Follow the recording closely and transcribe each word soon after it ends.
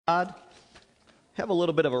God. Have a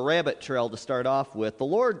little bit of a rabbit trail to start off with. The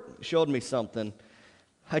Lord showed me something.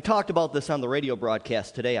 I talked about this on the radio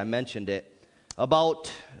broadcast today. I mentioned it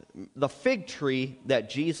about the fig tree that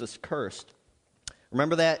Jesus cursed.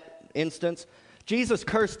 Remember that instance? Jesus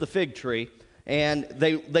cursed the fig tree, and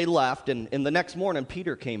they left. And the next morning,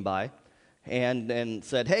 Peter came by and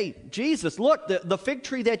said, "Hey, Jesus, look, the fig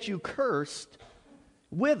tree that you cursed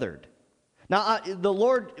withered." Now, the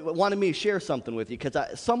Lord wanted me to share something with you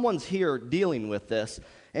because someone's here dealing with this.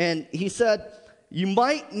 And he said, you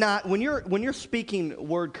might not, when you're speaking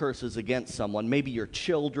word curses against someone, maybe your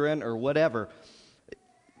children or whatever,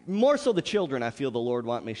 more so the children, I feel the Lord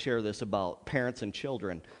want me to share this about, parents and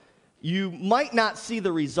children. You might not see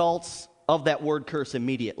the results of that word curse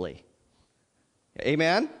immediately.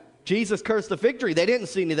 Amen? Jesus cursed the fig tree. They didn't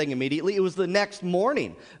see anything immediately. It was the next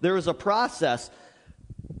morning. There was a process.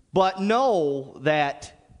 But know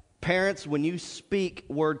that parents, when you speak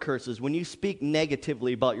word curses, when you speak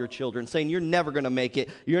negatively about your children, saying you're never going to make it,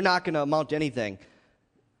 you're not going to amount to anything,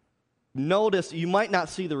 notice you might not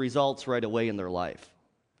see the results right away in their life.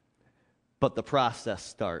 But the process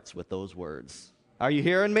starts with those words. Are you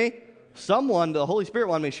hearing me? Someone, the Holy Spirit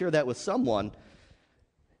wanted me to share that with someone.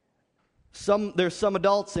 There's some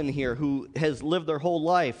adults in here who has lived their whole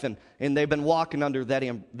life and they've been walking under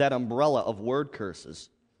that umbrella of word curses.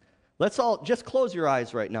 Let's all just close your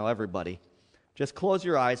eyes right now, everybody. Just close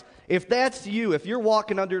your eyes. If that's you, if you're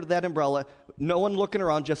walking under that umbrella, no one looking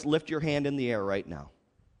around, just lift your hand in the air right now.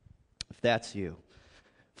 If that's you.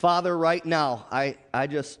 Father, right now, I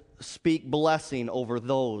just speak blessing over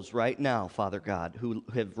those right now, Father God, who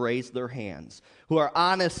have raised their hands, who are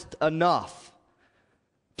honest enough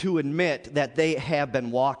to admit that they have been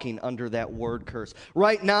walking under that word curse.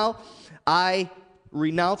 Right now, I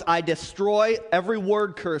renounce, I destroy every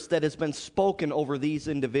word curse that has been spoken over these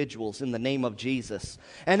individuals in the name of Jesus.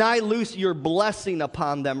 And I loose your blessing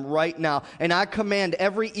upon them right now. And I command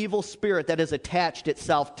every evil spirit that has attached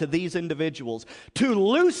itself to these individuals to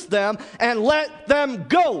loose them and let them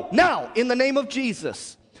go now in the name of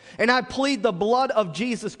Jesus. And I plead the blood of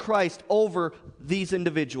Jesus Christ over these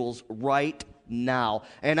individuals right now.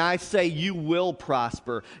 And I say you will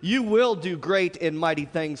prosper. You will do great and mighty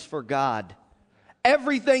things for God.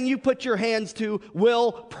 Everything you put your hands to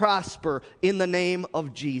will prosper in the name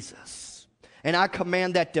of Jesus. And I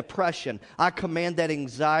command that depression, I command that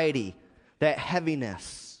anxiety, that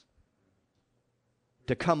heaviness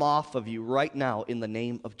to come off of you right now in the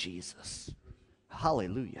name of Jesus.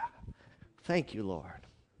 Hallelujah. Thank you, Lord.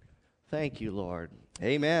 Thank you, Lord.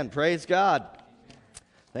 Amen. Praise God.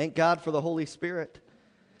 Thank God for the Holy Spirit.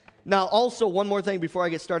 Now, also, one more thing before I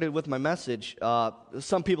get started with my message.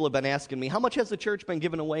 Some people have been asking me, how much has the church been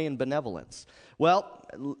giving away in benevolence? Well,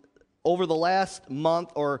 over the last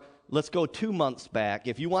month, or let's go 2 months back,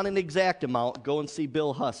 if you want an exact amount, go and see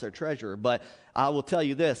Bill Huss, our treasurer. But I will tell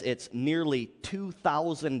you this, it's nearly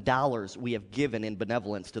 $2,000 we have given in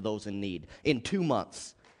benevolence to those in need in 2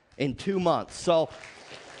 months. In 2 months. So,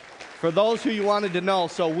 for those who you wanted to know,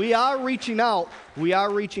 so we are reaching out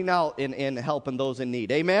and helping those in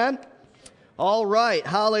need. Amen? All right,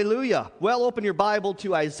 hallelujah. Well, open your Bible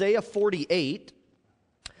to Isaiah 48.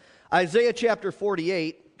 Isaiah chapter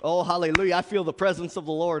 48. Oh, hallelujah. I feel the presence of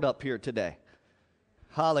the Lord up here today.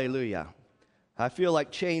 Hallelujah. I feel like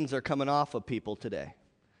chains are coming off of people today.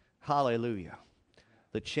 Hallelujah.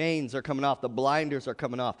 The chains are coming off. The blinders are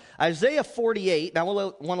coming off. Isaiah 48, now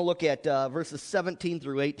I want to look at verses 17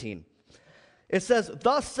 through 18. It says,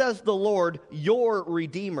 "Thus says the Lord, your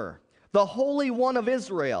Redeemer, the Holy One of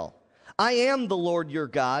Israel. I am the Lord your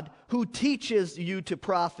God, who teaches you to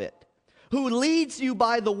profit, who leads you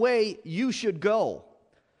by the way you should go.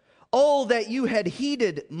 Oh, that you had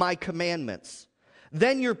heeded my commandments.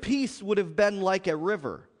 Then your peace would have been like a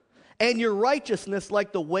river, and your righteousness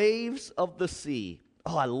like the waves of the sea."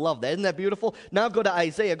 Oh, I love that. Isn't that beautiful? Now go to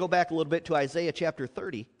Isaiah. Go back a little bit to Isaiah chapter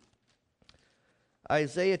 30.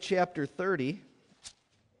 Isaiah chapter 30,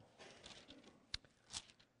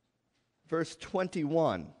 verse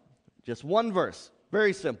 21. Just one verse.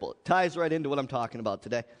 Very simple. It ties right into what I'm talking about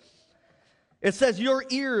today. It says, "Your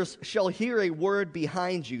ears shall hear a word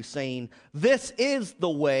behind you saying, 'This is the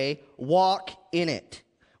way, walk in it,'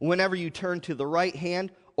 whenever you turn to the right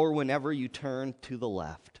hand or whenever you turn to the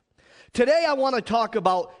left." Today I want to talk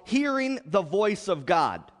about hearing the voice of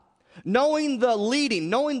God. Knowing the leading,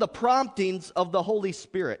 knowing the promptings of the Holy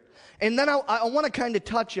Spirit. And then I want to kind of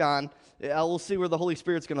touch on, we'll see where the Holy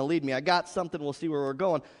Spirit's going to lead me. I got something, we'll see where we're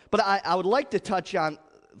going. But I would like to touch on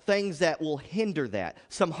things that will hinder that.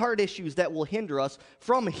 Some heart issues that will hinder us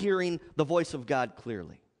from hearing the voice of God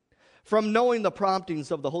clearly. from knowing the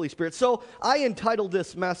promptings of the Holy Spirit. So I entitled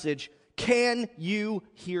this message, Can You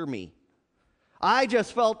Hear Me? I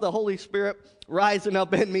just felt the Holy Spirit rising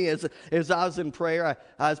up in me as I was in prayer.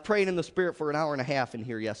 I was praying in the Spirit for an hour and a half in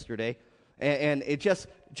here yesterday. And it just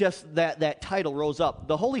that title rose up.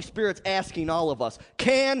 The Holy Spirit's asking all of us,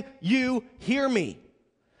 can you hear me?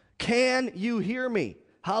 Can you hear me?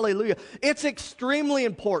 Hallelujah. It's extremely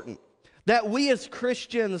important that we as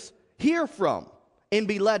Christians hear from and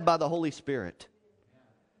be led by the Holy Spirit.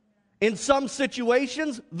 In some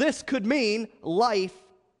situations, this could mean life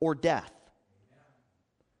or death.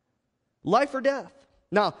 Life or death.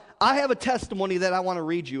 Now, I have a testimony that I want to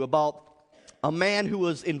read you about a man who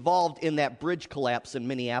was involved in that bridge collapse in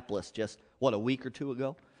Minneapolis just, a week or two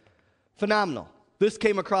ago? Phenomenal. This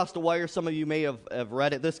came across the wire. Some of you may have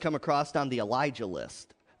read it. This came across on the Elijah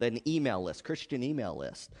list, an email list, Christian email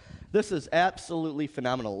list. This is absolutely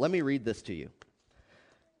phenomenal. Let me read this to you.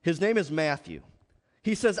 His name is Matthew.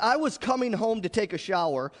 He says, I was coming home to take a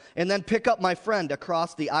shower and then pick up my friend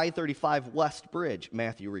across the I-35 West Bridge,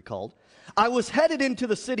 Matthew recalled. I was headed into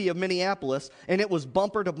the city of Minneapolis, and it was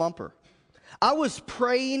bumper to bumper. I was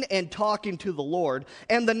praying and talking to the Lord,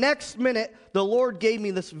 and the next minute, the Lord gave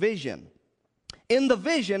me this vision. In the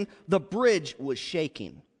vision, the bridge was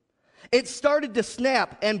shaking. It started to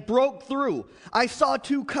snap and broke through. I saw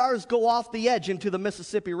 2 cars go off the edge into the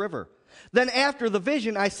Mississippi River. Then after the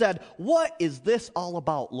vision, I said, what is this all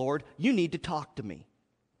about, Lord? You need to talk to me.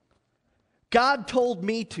 God told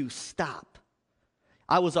me to stop.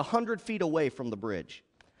 I was 100 feet away from the bridge.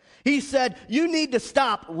 He said, you need to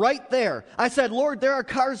stop right there. I said, Lord, there are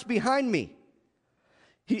cars behind me.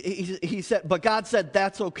 He said, but God said,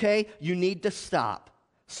 that's okay. You need to stop.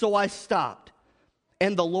 So I stopped.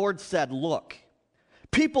 And the Lord said, look,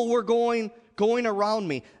 people were going around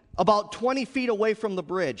me about 20 feet away from the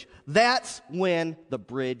bridge. That's when the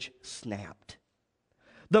bridge snapped.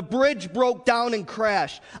 The bridge broke down and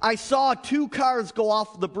crashed. I saw 2 cars go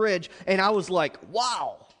off the bridge, and I was like,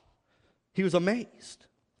 wow. He was amazed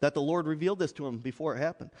that the Lord revealed this to him before it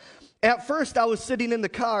happened. At first, I was sitting in the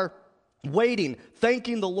car waiting,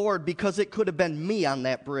 thanking the Lord because it could have been me on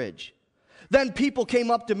that bridge. Then people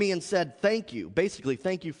came up to me and said, thank you. Basically,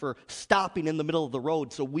 thank you for stopping in the middle of the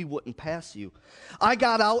road so we wouldn't pass you. I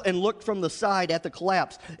got out and looked from the side at the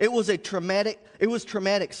collapse. It was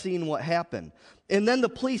traumatic seeing what happened. And then the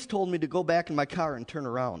police told me to go back in my car and turn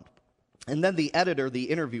around. And then the editor, the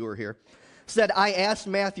interviewer here, said, I asked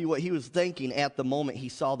Matthew what he was thinking at the moment he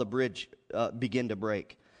saw the bridge begin to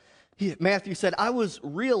break. Matthew said, I was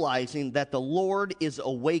realizing that the Lord is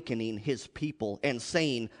awakening his people and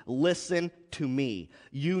saying, listen to me.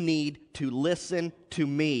 You need to listen to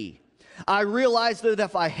me. I realized that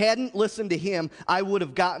if I hadn't listened to him, I would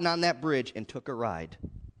have gotten on that bridge and took a ride.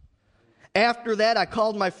 After that, I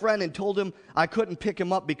called my friend and told him I couldn't pick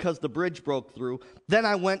him up because the bridge broke through. Then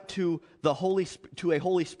I went to a Holy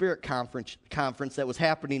Spirit conference that was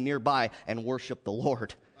happening nearby and worshiped the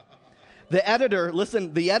Lord. The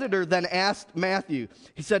editor then asked Matthew,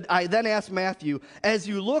 he said, I then asked Matthew, as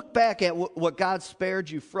you look back at what God spared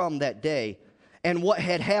you from that day and what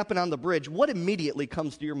had happened on the bridge, what immediately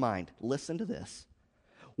comes to your mind? Listen to this.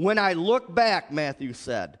 When I look back, Matthew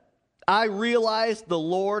said, I realize the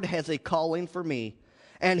Lord has a calling for me,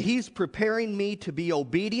 and he's preparing me to be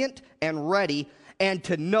obedient and ready and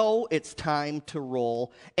to know it's time to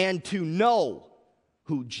roll and to know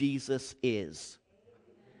who Jesus is.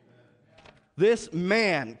 This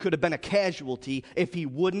man could have been a casualty if he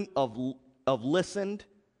wouldn't have listened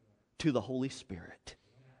to the Holy Spirit.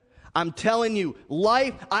 I'm telling you,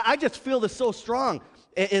 life, I just feel this so strong.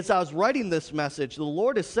 As I was writing this message, the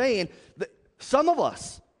Lord is saying that some of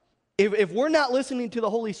us, if we're not listening to the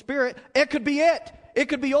Holy Spirit, it could be it. It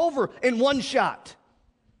could be over in one shot.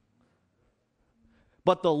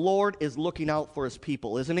 But the Lord is looking out for his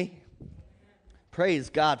people, isn't he? Praise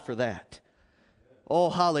God for that. Oh,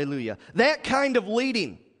 hallelujah. That kind of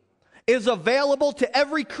leading is available to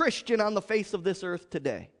every Christian on the face of this earth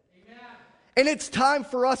today. Amen. And it's time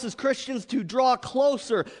for us as Christians to draw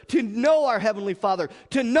closer, to know our Heavenly Father,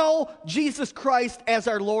 to know Jesus Christ as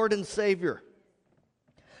our Lord and Savior,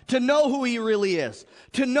 to know who he really is,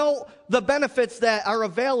 to know the benefits that are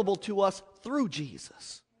available to us through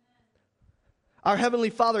Jesus. Our Heavenly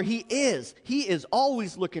Father, he is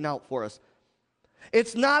always looking out for us.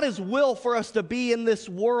 It's not his will for us to be in this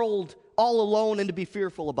world all alone and to be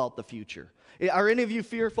fearful about the future. Are any of you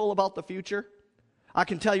fearful about the future? I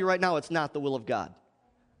can tell you right now, it's not the will of God.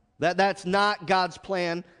 That's not God's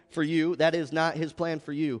plan for you. That is not his plan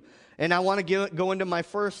for you. And I want to go into my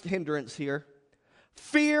first hindrance here.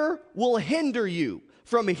 Fear will hinder you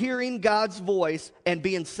from hearing God's voice and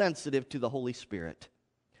being sensitive to the Holy Spirit.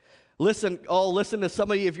 Listen to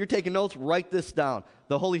somebody. If you're taking notes, write this down.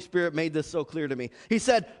 The Holy Spirit made this so clear to me. He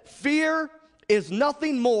said, fear is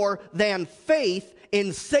nothing more than faith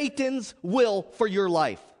in Satan's will for your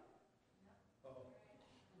life.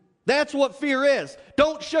 That's what fear is.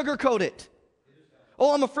 Don't sugarcoat it.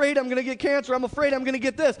 Oh, I'm afraid I'm going to get cancer. I'm afraid I'm going to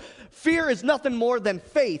get this. Fear is nothing more than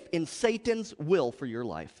faith in Satan's will for your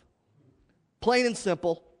life. Plain and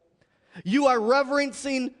simple. You are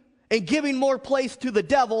reverencing and giving more place to the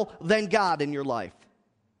devil than God in your life.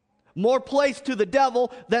 More place to the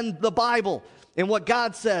devil than the Bible and what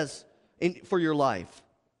God says for your life.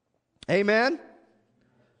 Amen?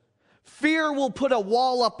 Fear will put a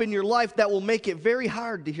wall up in your life that will make it very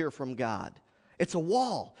hard to hear from God. It's a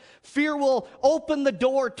wall. Fear will open the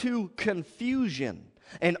door to confusion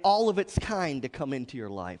and all of its kind to come into your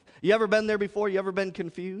life. You ever been there before? You ever been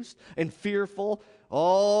confused and fearful?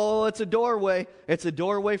 Oh, it's a doorway. It's a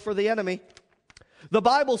doorway for the enemy. The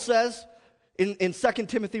Bible says in 2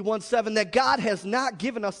 Timothy 1:7 that God has not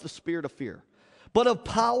given us the spirit of fear, but of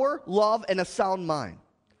power, love, and a sound mind.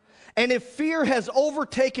 And if fear has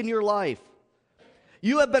overtaken your life,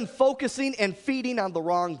 you have been focusing and feeding on the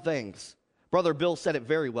wrong things. Brother Bill said it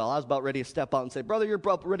very well. I was about ready to step out and say, brother, you're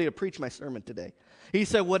about ready to preach my sermon today. He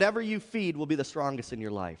said, whatever you feed will be the strongest in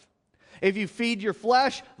your life. If you feed your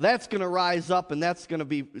flesh, that's going to rise up and that's going to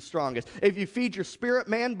be strongest. If you feed your spirit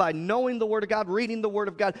man by knowing the Word of God, reading the Word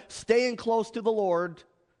of God, staying close to the Lord,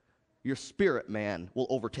 your spirit man will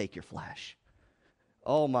overtake your flesh.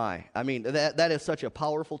 Oh my, I mean, that is such a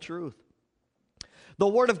powerful truth. The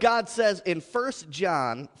Word of God says in 1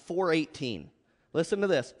 John 4:18, listen to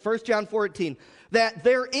this, 1 John 4:18, that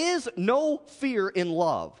there is no fear in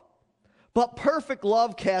love, but perfect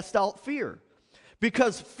love casts out fear,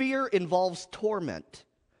 because fear involves torment.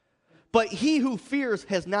 But he who fears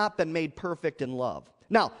has not been made perfect in love.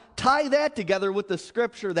 Now, tie that together with the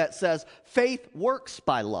scripture that says faith works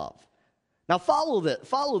by love. Now, follow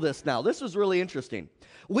this now. This is really interesting.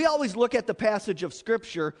 We always look at the passage of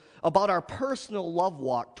Scripture about our personal love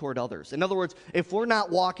walk toward others. In other words, if we're not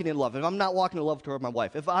walking in love, if I'm not walking in love toward my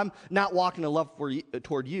wife, if I'm not walking in love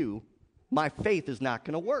toward you, my faith is not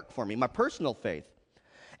going to work for me, my personal faith.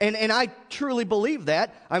 And I truly believe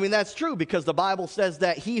that. I mean, that's true because the Bible says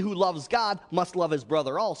that he who loves God must love his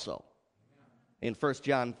brother also. In 1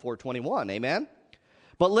 John 4:21, amen?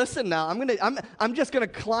 But listen now, I'm just going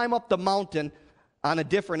to climb up the mountain on a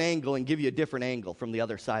different angle and give you a different angle from the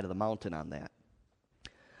other side of the mountain on that.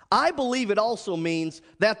 I believe it also means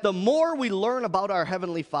that the more we learn about our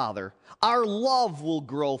Heavenly Father, our love will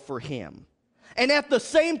grow for Him. And at the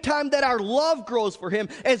same time that our love grows for Him,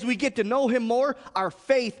 as we get to know Him more, our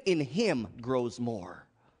faith in Him grows more.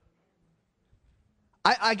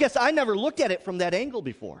 I guess I never looked at it from that angle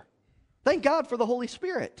before. Thank God for the Holy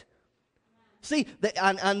Spirit. See,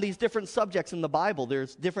 on these different subjects in the Bible,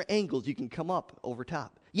 there's different angles you can come up over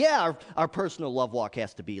top. Yeah, our personal love walk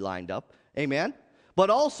has to be lined up. Amen?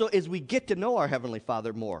 But also, as we get to know our Heavenly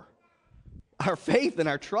Father more, our faith and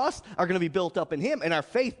our trust are going to be built up in Him, and our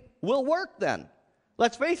faith will work then.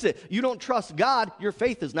 Let's face it, you don't trust God, your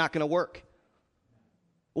faith is not going to work.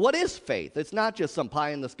 What is faith? It's not just some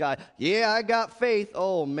pie in the sky. Yeah, I got faith.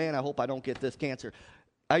 Oh, man, I hope I don't get this cancer.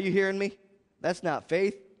 Are you hearing me? That's not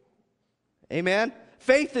faith. Amen?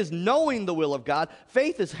 Faith is knowing the will of God.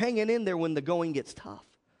 Faith is hanging in there when the going gets tough.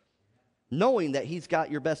 Knowing that He's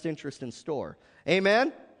got your best interest in store.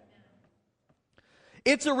 Amen?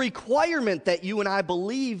 It's a requirement that you and I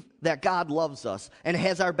believe that God loves us and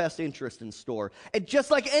has our best interest in store. And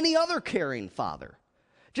just like any other caring father,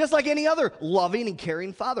 just like any other loving and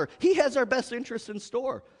caring father, He has our best interest in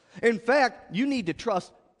store. In fact, you need to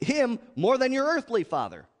trust Him more than your earthly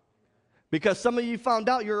father. Because some of you found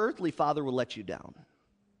out your earthly father will let you down.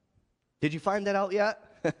 Did you find that out yet?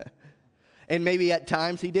 And maybe at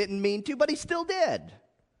times he didn't mean to, but he still did.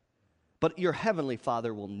 But your heavenly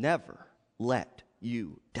Father will never let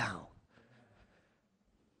you down.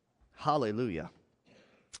 Hallelujah.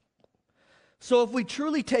 So if we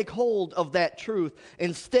truly take hold of that truth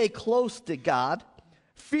and stay close to God,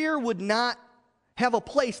 fear would not have a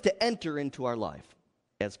place to enter into our life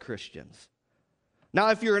as Christians. Now,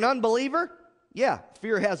 if you're an unbeliever, yeah,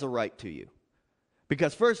 fear has a right to you.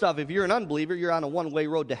 Because first off, if you're an unbeliever, you're on a one-way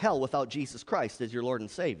road to hell without Jesus Christ as your Lord and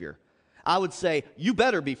Savior. I would say you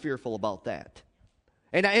better be fearful about that.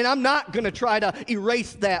 And I'm not going to try to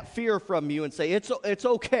erase that fear from you and say, it's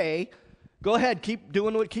okay. Go ahead, keep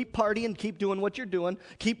partying, keep doing what you're doing.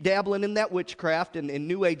 Keep dabbling in that witchcraft and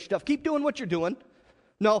New Age stuff. Keep doing what you're doing.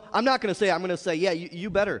 No, I'm not going to say, I'm going to say, yeah, you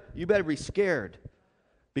better be scared.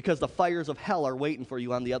 because the fires of hell are waiting for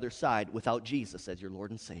you on the other side without Jesus as your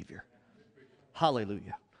Lord and Savior.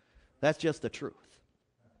 Hallelujah. That's just the truth.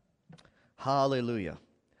 Hallelujah.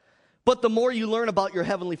 But the more you learn about your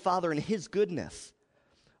Heavenly Father and His goodness,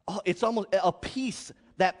 it's almost a peace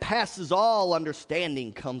that passes all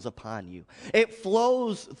understanding comes upon you. It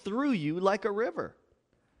flows through you like a river.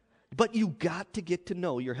 But you got to get to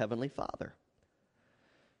know your Heavenly Father.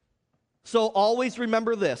 So always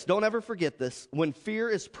remember this. Don't ever forget this. When fear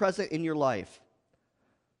is present in your life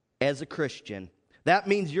as a Christian, that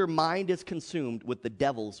means your mind is consumed with the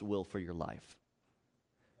devil's will for your life.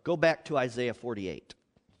 Go back to Isaiah 48.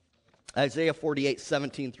 Isaiah 48,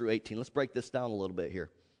 17 through 18. Let's break this down a little bit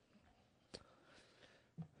here.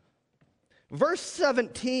 Verse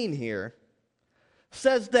 17 here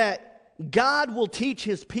says that God will teach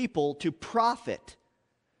His people to profit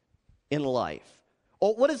in life.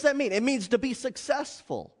 Oh, what does that mean? It means to be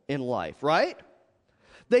successful in life, right?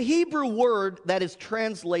 The Hebrew word that is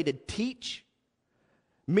translated teach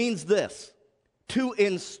means this: to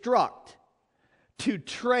instruct, to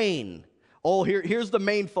train. Oh, here's the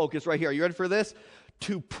main focus right here. Are you ready for this?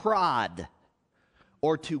 To prod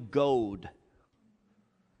or to goad.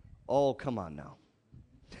 Oh, come on now.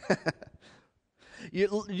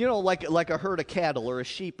 you know, like a herd of cattle or a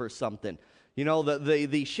sheep or something. You know,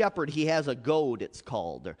 the shepherd, he has a goad, it's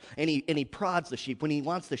called. And he prods the sheep. When he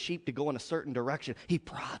wants the sheep to go in a certain direction, he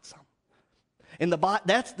prods them. And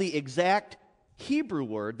that's the exact Hebrew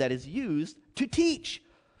word that is used to teach.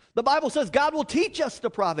 The Bible says God will teach us to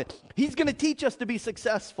profit. He's going to teach us to be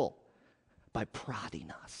successful by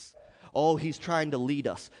prodding us. Oh, He's trying to lead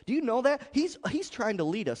us. Do you know that? He's trying to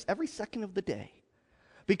lead us every second of the day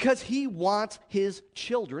because He wants His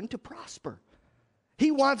children to prosper.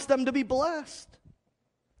 He wants them to be blessed.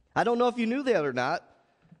 I don't know if you knew that or not.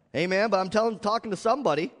 Amen, but I'm talking to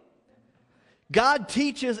somebody. God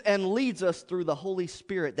teaches and leads us through the Holy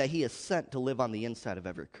Spirit that He has sent to live on the inside of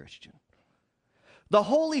every Christian. The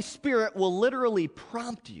Holy Spirit will literally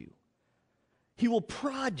prompt you. He will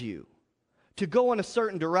prod you to go in a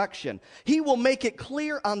certain direction. He will make it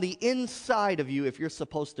clear on the inside of you if you're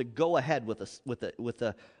supposed to go ahead with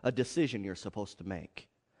a decision you're supposed to make.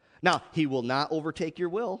 Now, He will not overtake your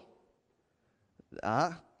will.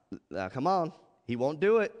 Come on. He won't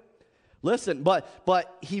do it. Listen,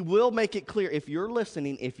 but He will make it clear if you're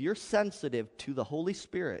listening, if you're sensitive to the Holy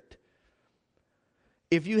Spirit,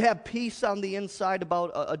 if you have peace on the inside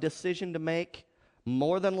about a decision to make,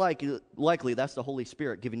 more than likely that's the Holy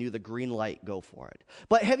Spirit giving you the green light, go for it.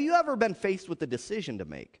 But have you ever been faced with a decision to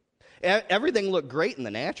make? Everything looked great in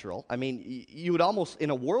the natural. I mean, you would almost, in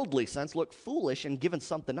a worldly sense, look foolish in giving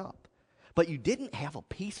something up. But you didn't have a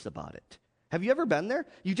peace about it. Have you ever been there?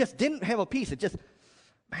 You just didn't have a peace. It just,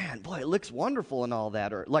 man, boy, it looks wonderful and all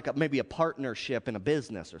that. Or like maybe a partnership in a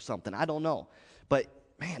business or something. I don't know. But,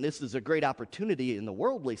 man, this is a great opportunity in the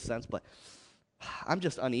worldly sense, but I'm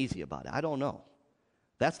just uneasy about it. I don't know.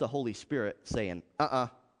 That's the Holy Spirit saying,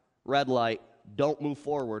 red light, don't move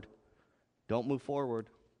forward. Don't move forward.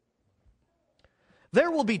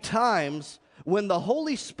 There will be times when the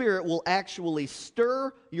Holy Spirit will actually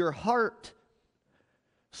stir your heart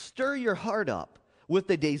up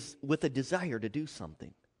with a desire to do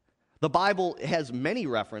something. The Bible has many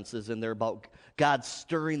references in there about God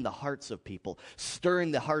stirring the hearts of people,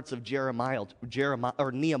 stirring the hearts of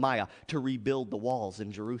Nehemiah to rebuild the walls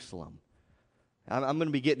in Jerusalem. I'm going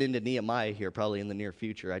to be getting into Nehemiah here probably in the near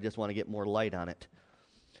future. I just want to get more light on it.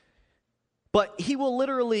 But He will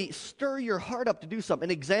literally stir your heart up to do something.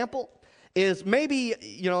 An example is maybe,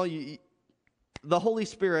 the Holy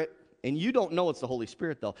Spirit, and you don't know it's the Holy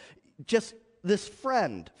Spirit though, just this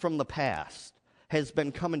friend from the past has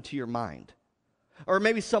been coming to your mind. Or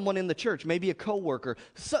maybe someone in the church, maybe a coworker.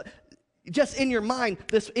 So, just in your mind,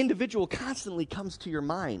 this individual constantly comes to your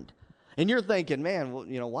mind. And you're thinking, man,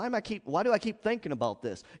 well, why do I keep thinking about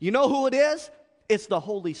this? You know who it is? It's the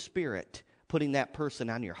Holy Spirit putting that person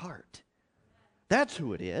on your heart. That's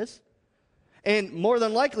who it is. And more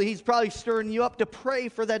than likely, He's probably stirring you up to pray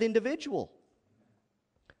for that individual.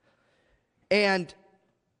 And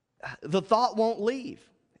the thought won't leave.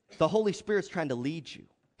 The Holy Spirit's trying to lead you.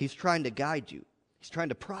 He's trying to guide you. He's trying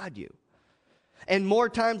to prod you. And more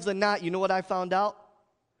times than not, you know what I found out?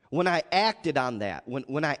 When I acted on that,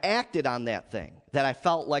 when I acted on that thing that I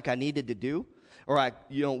felt like I needed to do, or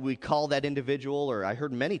we call that individual, or I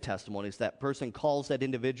heard many testimonies, that person calls that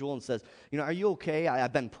individual and says, are you okay?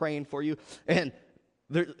 I've been praying for you. And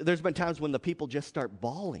there's been times when the people just start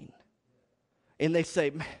bawling. And they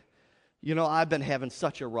say, I've been having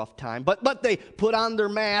such a rough time. But they put on their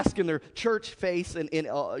mask and their church face and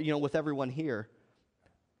with everyone here.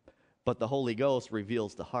 but the Holy Ghost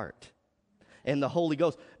reveals the heart. And the Holy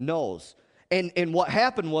Ghost knows. And what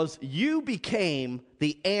happened was you became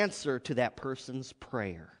the answer to that person's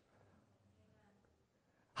prayer.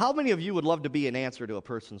 How many of you would love to be an answer to a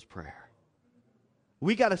person's prayer?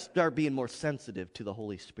 We got to start being more sensitive to the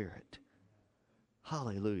Holy Spirit.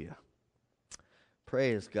 Hallelujah.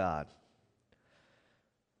 Praise God.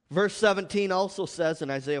 Verse 17 also says in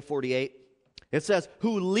Isaiah 48, it says,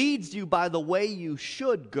 who leads you by the way you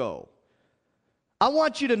should go. I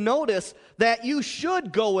want you to notice that you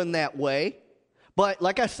should go in that way, but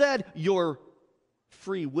like I said, your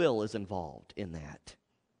free will is involved in that.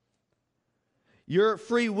 Your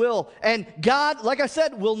free will. And God, like I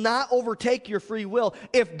said, will not overtake your free will.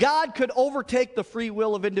 If God could overtake the free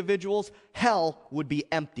will of individuals, hell would be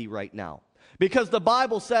empty right now. Because the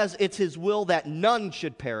Bible says it's His will that none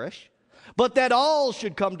should perish, but that all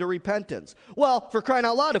should come to repentance. Well, for crying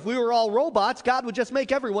out loud, if we were all robots, God would just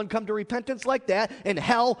make everyone come to repentance like that, and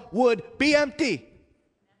hell would be empty.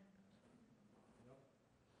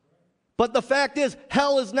 But the fact is,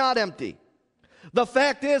 hell is not empty. The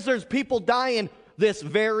fact is, there's people dying this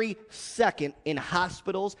very second in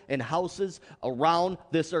hospitals and houses around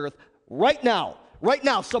this earth right now. Right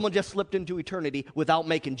now, someone just slipped into eternity without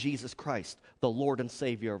making Jesus Christ the Lord and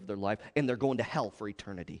Savior of their life, and they're going to hell for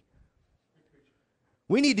eternity.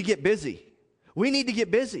 We need to get busy. We need to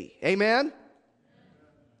get busy. Amen?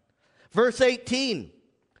 Verse 18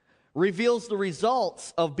 reveals the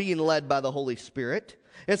results of being led by the Holy Spirit.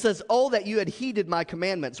 It says, oh, that you had heeded my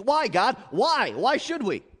commandments. Why, God? Why? Why should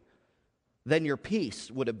we? Then your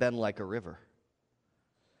peace would have been like a river,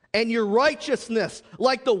 and your righteousness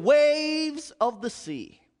like the waves of the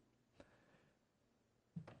sea.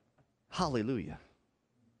 Hallelujah.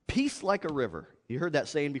 Peace like a river. You heard that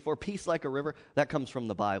saying before, peace like a river? That comes from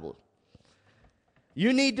the Bible.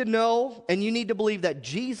 You need to know and you need to believe that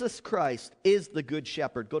Jesus Christ is the good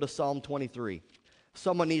shepherd. Go to Psalm 23.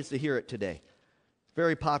 Someone needs to hear it today.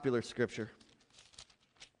 Very popular scripture.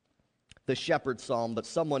 The shepherd psalm, but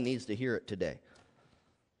someone needs to hear it today.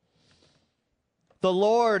 The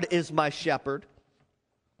Lord is my shepherd,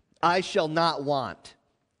 I shall not want.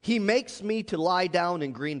 He makes me to lie down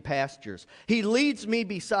in green pastures. He leads me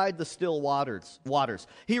beside the still waters.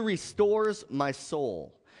 He restores my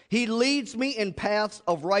soul. He leads me in paths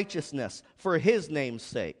of righteousness for His name's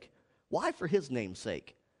sake. Why for His name's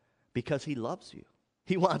sake? Because He loves you.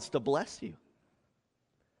 He wants to bless you.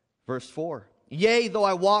 Verse 4. Yea, though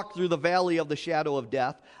I walk through the valley of the shadow of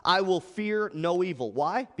death, I will fear no evil.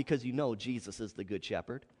 Why? Because you know Jesus is the good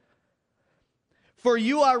shepherd. For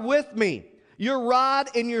you are with me. Your rod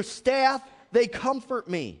and your staff, they comfort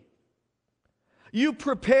me. You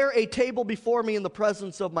prepare a table before me in the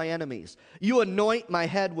presence of my enemies. You anoint my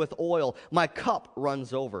head with oil. My cup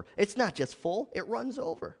runs over. It's not just full, it runs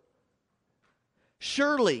over.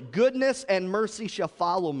 Surely goodness and mercy shall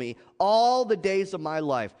follow me all the days of my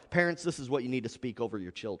life. Parents, this is what you need to speak over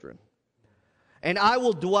your children. And I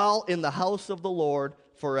will dwell in the house of the Lord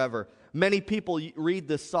forever. Many people read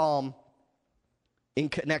this psalm in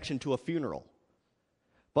connection to a funeral.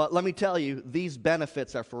 But let me tell you, these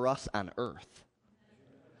benefits are for us on earth.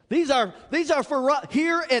 These are for us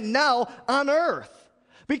here and now on earth.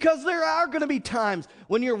 Because there are going to be times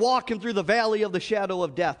when you're walking through the valley of the shadow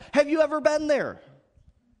of death. Have you ever been there?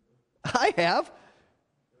 I have.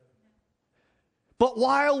 But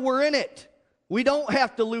while we're in it, we don't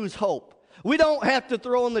have to lose hope. We don't have to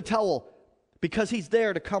throw in the towel because He's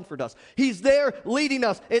there to comfort us. He's there leading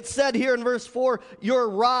us. It said here in verse 4, your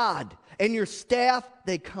rod and your staff,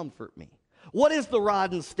 they comfort me. What is the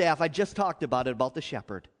rod and staff? I just talked about it, about the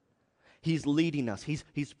shepherd. He's leading us.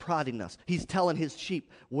 He's prodding us. He's telling His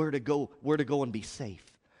sheep where to go and be safe.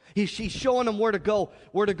 He's showing them where to go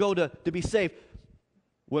to be safe.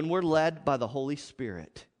 When we're led by the Holy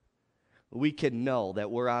Spirit, we can know that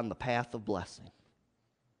we're on the path of blessing.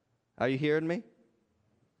 Are you hearing me?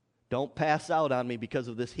 Don't pass out on me because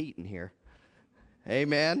of this heat in here.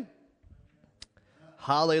 Amen.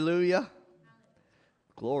 Hallelujah.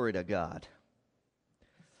 Glory to God.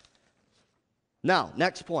 Now,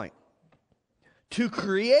 next point. To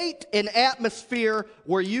create an atmosphere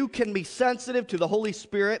where you can be sensitive to the Holy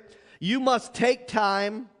Spirit, you must take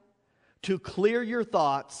time to clear your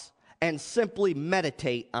thoughts and simply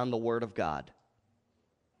meditate on the Word of God.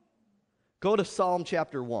 Go to Psalm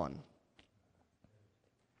chapter 1.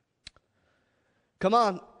 Come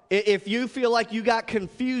on. If you feel like you got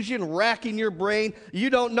confusion racking your brain,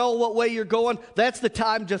 you don't know what way you're going, that's the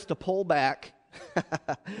time just to pull back.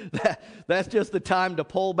 That's just the time to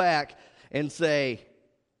pull back and say,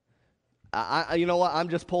 you know what, I'm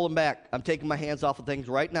just pulling back. I'm taking my hands off of things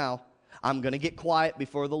right now. I'm going to get quiet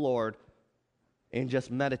before the Lord and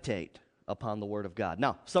just meditate upon the Word of God.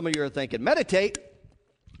 Now, some of you are thinking, meditate?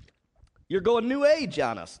 You're going New Age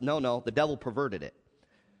on us. No, the devil perverted it.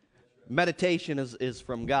 Meditation is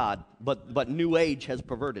from God, but New Age has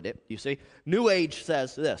perverted it, you see. New Age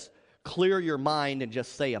says this, clear your mind and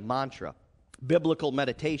just say a mantra. Biblical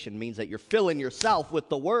meditation means that you're filling yourself with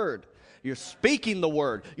the Word. You're speaking the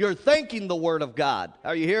Word. You're thinking the Word of God.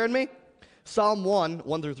 Are you hearing me? Psalm 1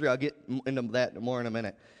 through 3, I'll get into that more in a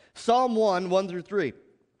minute. Psalm 1 through 3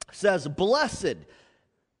 says, blessed.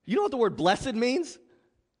 You know what the word blessed means?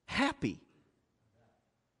 Happy.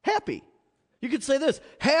 Happy. You could say this,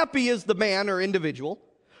 happy is the man or individual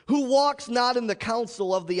who walks not in the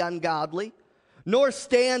counsel of the ungodly, nor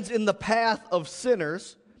stands in the path of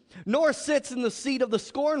sinners, nor sits in the seat of the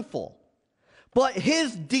scornful. But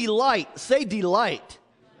his delight, say delight,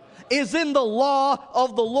 is in the law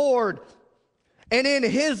of the Lord. And in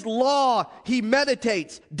his law he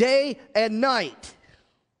meditates day and night.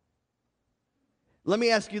 Let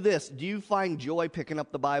me ask you this. Do you find joy picking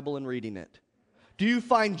up the Bible and reading it? Do you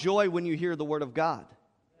find joy when you hear the Word of God?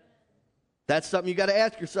 That's something you got to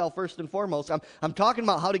ask yourself first and foremost. I'm talking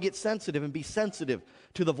about how to get sensitive and be sensitive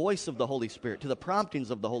to the voice of the Holy Spirit, to the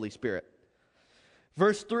promptings of the Holy Spirit.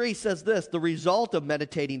 Verse 3 says this, the result of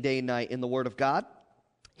meditating day and night in the Word of God,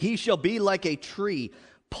 he shall be like a tree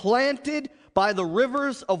planted by the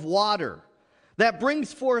rivers of water that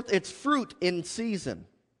brings forth its fruit in season,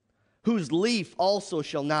 whose leaf also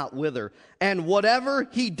shall not wither, and whatever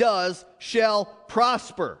he does shall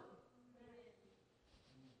prosper.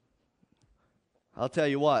 I'll tell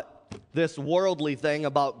you what, this worldly thing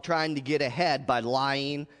about trying to get ahead by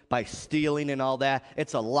lying, by stealing and all that,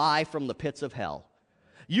 it's a lie from the pits of hell.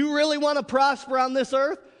 You really want to prosper on this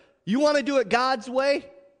earth? You want to do it God's way?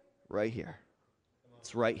 Right here.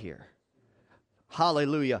 It's right here.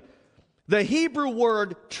 Hallelujah. The Hebrew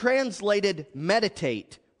word translated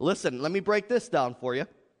meditate. Listen, let me break this down for you.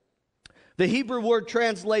 The Hebrew word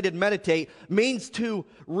translated meditate means to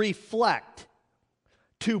reflect,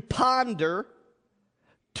 to ponder,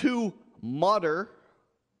 to mutter.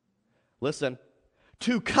 Listen,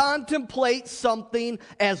 to contemplate something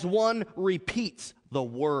as one repeats the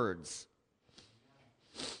words.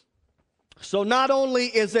 So not only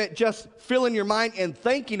is it just filling your mind and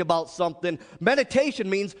thinking about something, meditation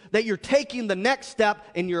means that you're taking the next step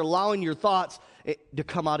and you're allowing your thoughts to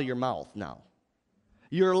come out of your mouth now.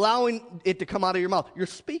 You're allowing it to come out of your mouth. You're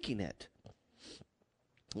speaking it.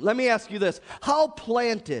 Let me ask you this. How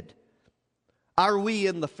planted are we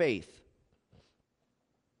in the faith?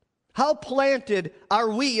 How planted are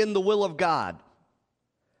we in the will of God?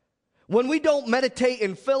 When we don't meditate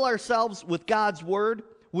and fill ourselves with God's Word,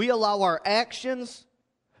 we allow our actions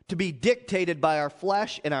to be dictated by our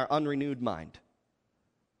flesh and our unrenewed mind.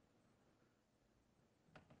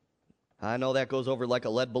 I know that goes over like a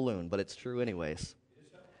lead balloon, but it's true anyways.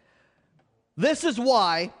 This is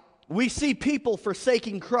why we see people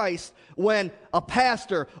forsaking Christ when a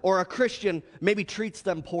pastor or a Christian maybe treats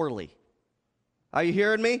them poorly. Are you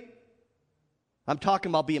hearing me? I'm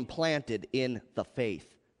talking about being planted in the faith.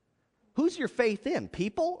 Who's your faith in,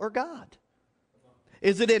 people or God?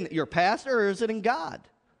 Is it in your pastor or is it in God?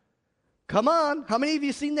 Come on. How many of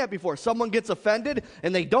you seen that before? Someone gets offended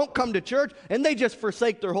and they don't come to church and they just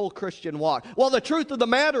forsake their whole Christian walk. Well, the truth of the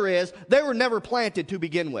matter is they were never planted to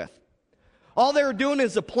begin with. All they were doing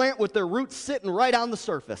is a plant with their roots sitting right on the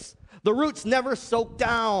surface. The roots never soak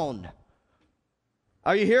down.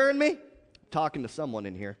 Are you hearing me? I'm talking to someone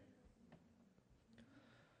in here.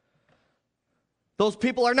 Those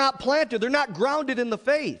people are not planted. They're not grounded in the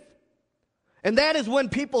faith. And that is when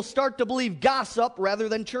people start to believe gossip rather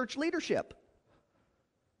than church leadership.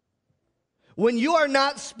 When you are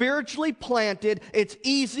not spiritually planted, it's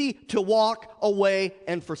easy to walk away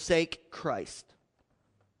and forsake Christ.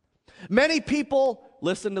 Many people,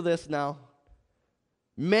 listen to this now.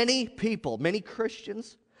 Many people, many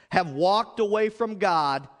Christians have walked away from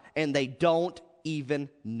God and they don't even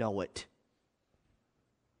know it.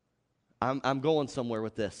 I'm going somewhere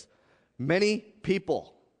with this. Many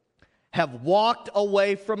people have walked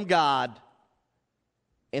away from God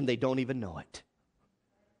and they don't even know it.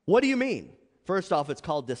 What do you mean? First off, it's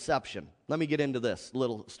called deception. Let me get into this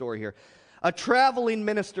little story here. A traveling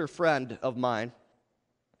minister friend of mine,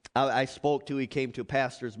 I spoke to, he came to a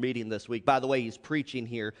pastor's meeting this week. By the way, he's preaching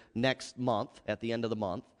here next month, at the end of the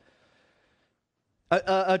month.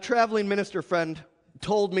 A traveling minister friend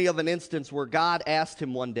told me of an instance where God asked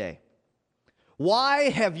him one day, "Why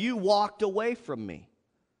have you walked away from me?"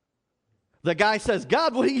 The guy says,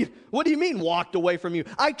 "God, what do you mean walked away from you?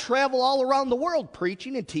 I travel all around the world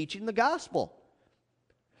preaching and teaching the gospel."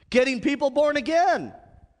 Getting people born again.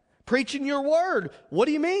 Preaching your word. What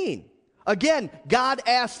do you mean? Again, God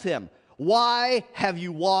asked him, why have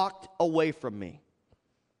you walked away from me?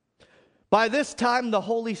 By this time, the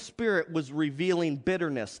Holy Spirit was revealing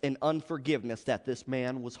bitterness and unforgiveness that this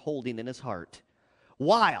man was holding in his heart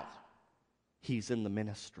while he's in the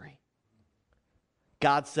ministry.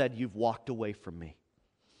 God said, you've walked away from me.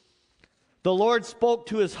 The Lord spoke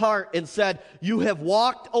to his heart and said, you have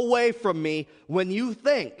walked away from me when you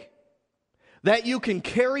think that you can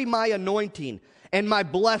carry my anointing and my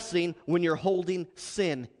blessing when you're holding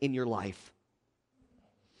sin in your life.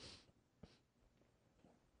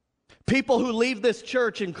 People who leave this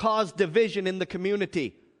church and cause division in the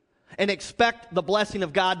community and expect the blessing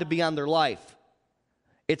of God to be on their life,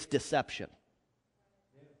 it's deception.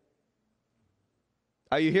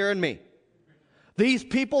 Are you hearing me? These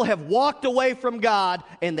people have walked away from God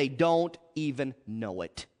and they don't even know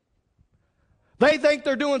it. They think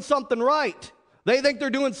they're doing something right. They think they're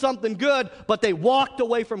doing something good, but they walked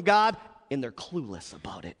away from God and they're clueless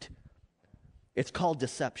about it. It's called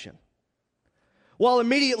deception. Well,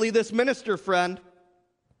 immediately this minister friend,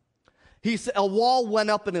 a wall went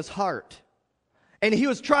up in his heart. And he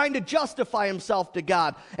was trying to justify himself to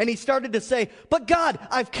God. And he started to say, but God,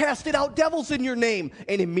 I've casted out devils in your name.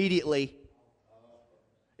 And immediately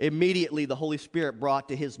the Holy Spirit brought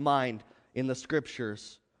to his mind in the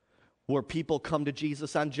scriptures where people come to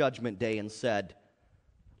Jesus on Judgment Day and said,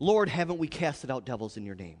 Lord, haven't we casted out devils in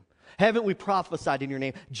your name? Haven't we prophesied in your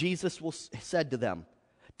name? Jesus said to them,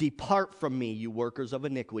 depart from me, you workers of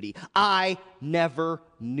iniquity. I never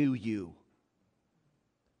knew you.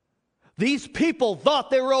 These people thought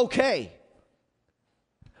they were okay,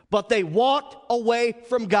 but they walked away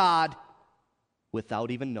from God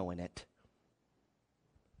without even knowing it.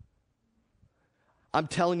 I'm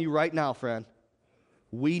telling you right now, friend,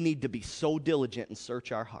 we need to be so diligent and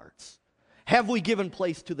search our hearts. Have we given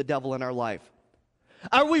place to the devil in our life?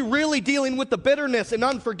 Are we really dealing with the bitterness and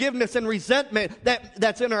unforgiveness and resentment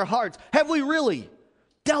that's in our hearts? Have we really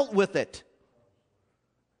dealt with it?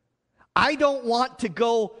 I don't want to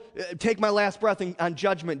go take my last breath on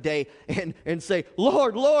Judgment Day and say,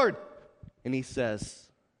 Lord, Lord. And he says,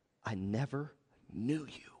 I never knew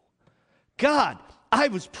you. God, I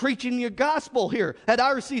was preaching your gospel here at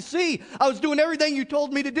RCC. I was doing everything you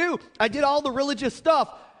told me to do. I did all the religious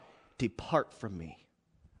stuff. Depart from me.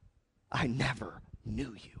 I never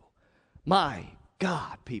knew you. My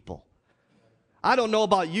God, people. I don't know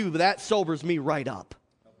about you, but that sobers me right up.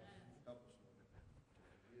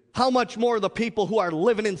 How much more the people who are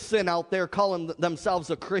living in sin out there calling themselves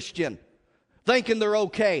a Christian, thinking they're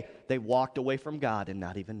okay. They walked away from God and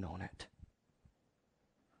not even known it.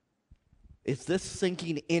 Is this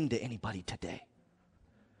sinking into anybody today?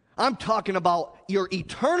 I'm talking about your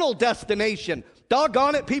eternal destination.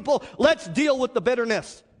 Doggone it, people. Let's deal with the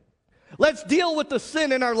bitterness. Let's deal with the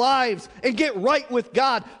sin in our lives and get right with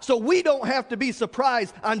God so we don't have to be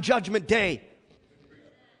surprised on Judgment Day.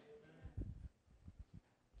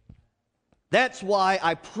 That's why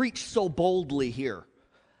I preach so boldly here.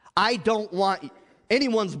 I don't want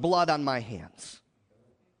anyone's blood on my hands.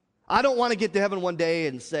 I don't want to get to heaven one day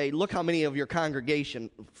and say, look how many of your congregation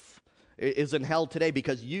is in hell today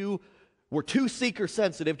because you were too seeker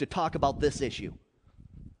sensitive to talk about this issue.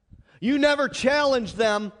 You never challenged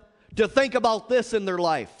them to think about this in their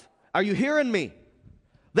life. Are you hearing me?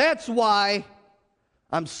 That's why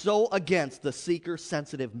I'm so against the seeker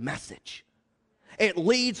sensitive message. It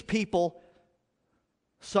leads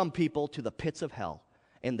some people to the pits of hell,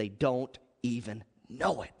 and they don't even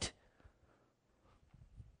know it.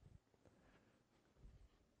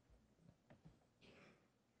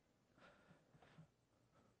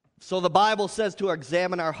 So the Bible says to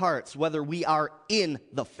examine our hearts whether we are in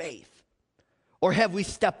the faith or have we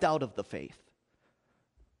stepped out of the faith.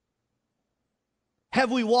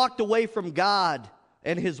 Have we walked away from God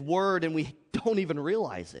and His Word and we don't even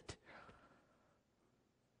realize it?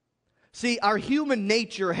 See, our human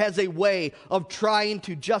nature has a way of trying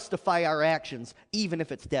to justify our actions, even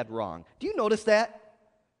if it's dead wrong. Do you notice that?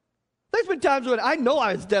 There's been times when I know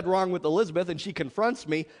I was dead wrong with Elizabeth, and she confronts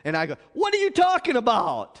me, and I go, what are you talking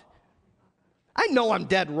about? I know I'm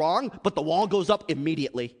dead wrong, but the wall goes up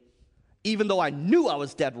immediately, even though I knew I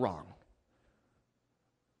was dead wrong.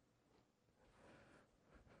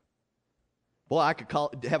 Boy, I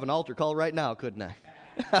could have an altar call right now, couldn't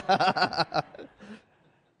I?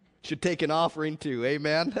 Should take an offering too,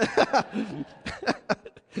 amen?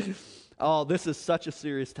 Oh, this is such a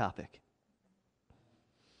serious topic.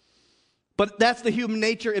 But that's the human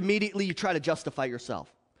nature. Immediately you try to justify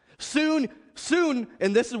yourself. Soon,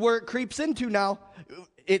 and this is where it creeps into now,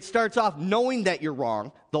 it starts off knowing that you're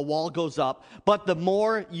wrong. The wall goes up. But the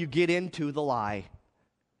more you get into the lie,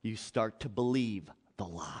 you start to believe the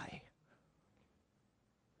lie.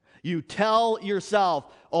 You tell yourself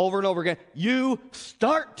over and over again,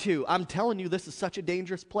 I'm telling you, this is such a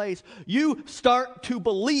dangerous place. You start to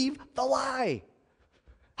believe the lie.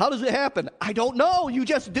 How does it happen? I don't know. You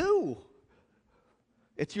just do.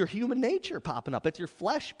 It's your human nature popping up. It's your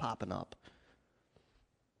flesh popping up.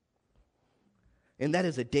 And that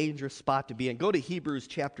is a dangerous spot to be in. Go to Hebrews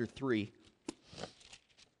chapter 3.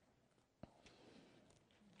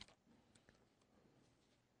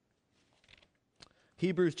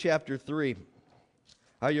 Hebrews chapter 3.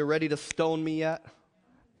 Are you ready to stone me yet?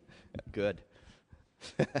 Good.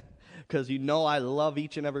 Because you know I love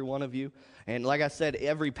each and every one of you. And like I said,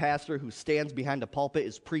 every pastor who stands behind a pulpit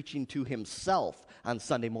is preaching to himself on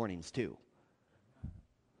Sunday mornings too.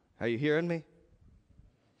 Are you hearing me?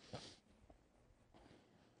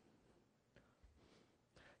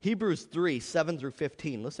 Hebrews 3, 7 through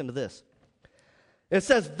 15. Listen to this. It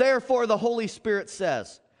says, therefore the Holy Spirit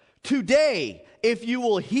says, today, if you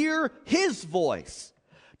will hear his voice,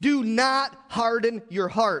 do not harden your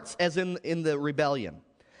hearts as in the rebellion.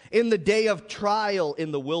 In the day of trial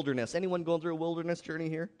in the wilderness. Anyone going through a wilderness journey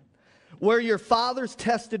here? Where your fathers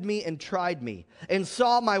tested me and tried me, and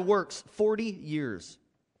saw my works 40 years.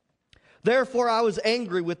 Therefore I was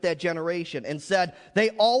angry with that generation, and said, they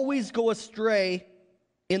always go astray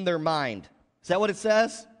in their mind. Is that what it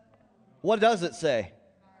says? What does it say?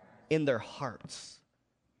 In their hearts.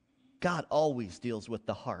 God always deals with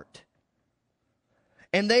the heart.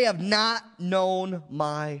 And they have not known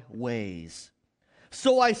my ways.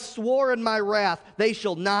 So I swore in my wrath, they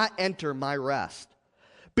shall not enter my rest.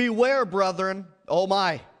 Beware, brethren. Oh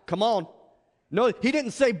my, come on. No, he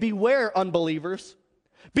didn't say beware, unbelievers.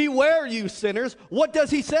 Beware, you sinners. What does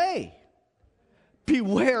he say?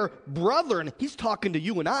 Beware, brethren. He's talking to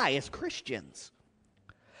you and I as Christians.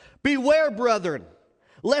 Beware, brethren,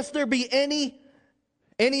 lest there be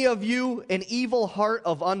any of you an evil heart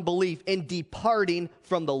of unbelief in departing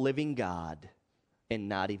from the living God and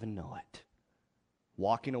not even know it.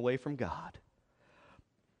 Walking away from God.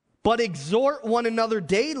 But exhort one another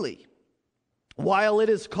daily, while it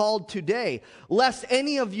is called today, lest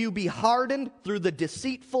any of you be hardened through the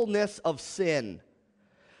deceitfulness of sin.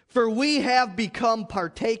 For we have become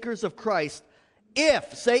partakers of Christ,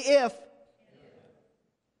 if,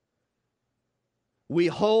 we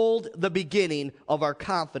hold the beginning of our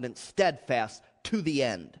confidence steadfast to the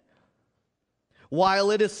end.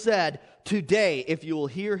 While it is said, today, if you will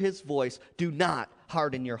hear his voice, do not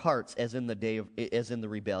harden your hearts as in the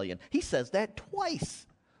rebellion. He says that twice.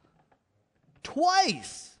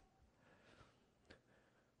 Twice.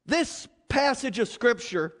 This passage of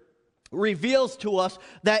Scripture reveals to us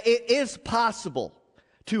that it is possible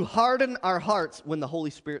to harden our hearts when the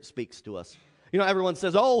Holy Spirit speaks to us. You know, everyone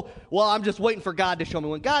says, oh, well, I'm just waiting for God to show me.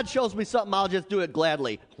 When God shows me something, I'll just do it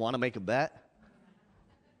gladly. Want to make a bet?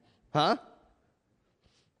 Huh?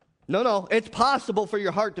 No, it's possible for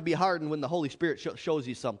your heart to be hardened when the Holy Spirit shows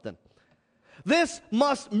you something. This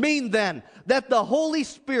must mean then that the Holy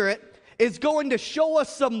Spirit is going to show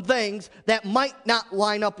us some things that might not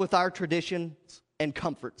line up with our traditions and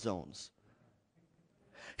comfort zones.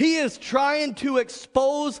 He is trying to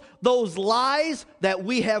expose those lies that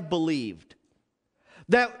we have believed.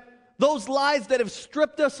 Those lies that have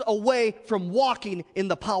stripped us away from walking in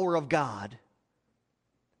the power of God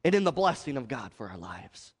and in the blessing of God for our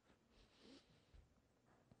lives.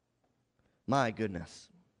 My goodness.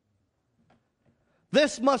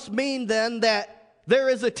 This must mean then that there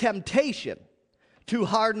is a temptation to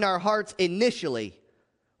harden our hearts initially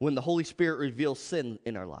when the Holy Spirit reveals sin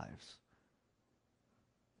in our lives.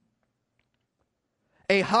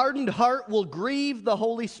 A hardened heart will grieve the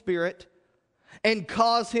Holy Spirit and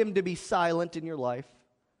cause him to be silent in your life.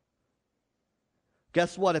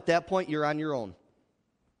 Guess what? At that point, you're on your own.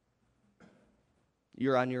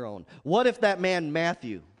 You're on your own. What if that man,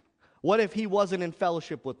 Matthew, what if he wasn't in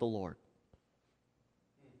fellowship with the Lord?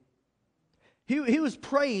 He was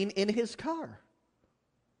praying in his car.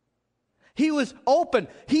 He was open.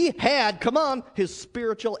 He had, his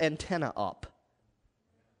spiritual antenna up.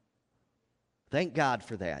 Thank God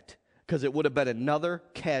for that, because it would have been another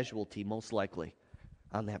casualty, most likely,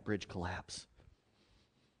 on that bridge collapse.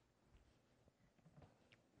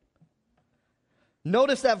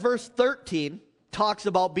 Notice that verse 13 talks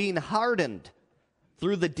about being hardened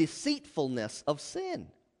through the deceitfulness of sin.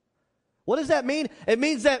 What does that mean? It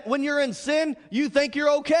means that when you're in sin, you think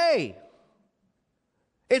you're okay.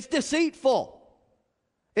 It's deceitful.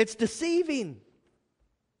 It's deceiving.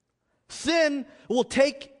 Sin will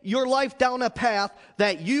take your life down a path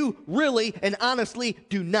that you really and honestly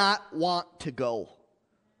do not want to go.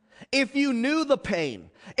 If you knew the pain,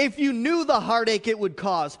 if you knew the heartache it would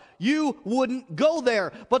cause, you wouldn't go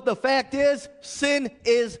there. But the fact is, sin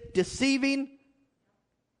is deceiving,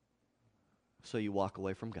 so you walk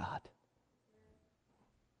away from God.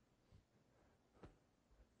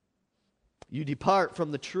 You depart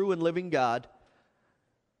from the true and living God.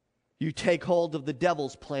 You take hold of the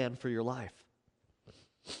devil's plan for your life.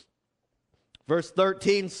 Verse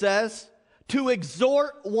 13 says, to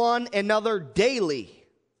exhort one another daily.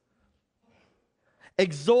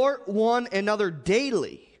 Exhort one another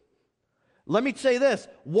daily. Let me say this,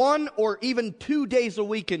 1 or even 2 days a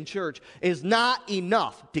week in church is not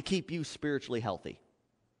enough to keep you spiritually healthy.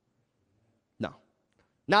 No,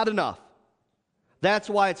 not enough. That's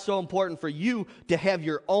why it's so important for you to have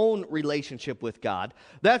your own relationship with God.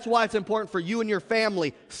 That's why it's important for you and your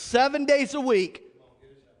family 7 days a week.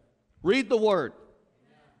 Read the Word.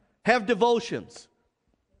 Have devotions.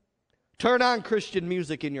 Turn on Christian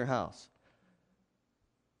music in your house.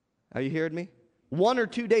 Are you hearing me? 1 or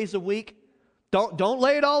 2 days a week. Don't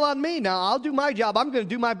lay it all on me. Now, I'll do my job. I'm going to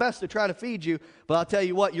do my best to try to feed you. But I'll tell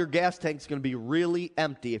you what, your gas tank's going to be really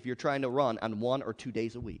empty if you're trying to run on 1 or 2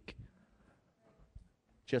 days a week.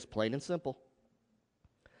 Just plain and simple.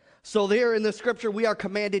 So there in the scripture, we are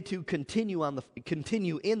commanded to continue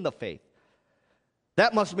in the faith.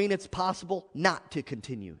 That must mean it's possible not to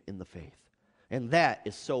continue in the faith. And that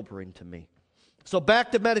is sobering to me. So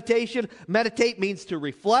back to meditation. Meditate means to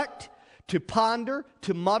reflect, to ponder,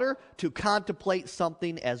 to mutter, to contemplate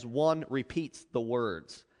something as one repeats the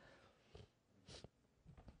words.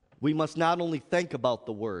 We must not only think about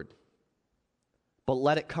the word, but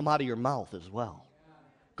let it come out of your mouth as well.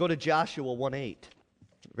 Go to Joshua 1:8.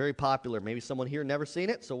 Very popular. Maybe someone here never seen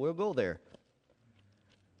it, so we'll go there.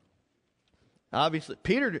 Obviously,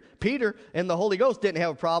 Peter and the Holy Ghost didn't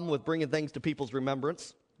have a problem with bringing things to people's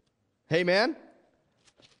remembrance. Hey, man,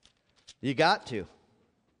 you got to.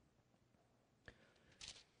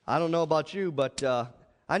 I don't know about you, but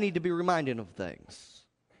I need to be reminded of things.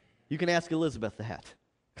 You can ask Elizabeth that.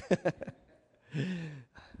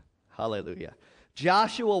 Hallelujah.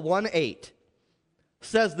 Joshua 1:8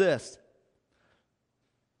 says this.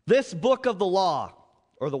 This book of the law,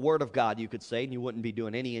 or the word of God, you could say, and you wouldn't be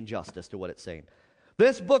doing any injustice to what it's saying.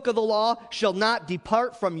 This book of the law shall not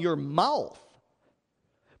depart from your mouth,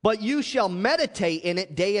 but you shall meditate in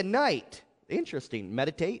it day and night. Interesting.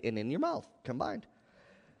 Meditate and in your mouth combined.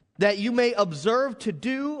 That you may observe to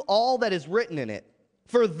do all that is written in it.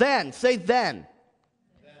 For then, say then,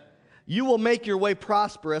 you will make your way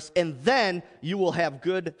prosperous, and then you will have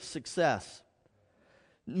good success.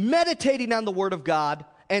 Meditating on the Word of God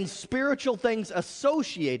and spiritual things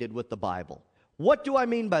associated with the Bible. What do I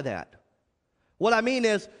mean by that? What I mean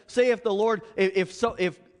is, say if the Lord, if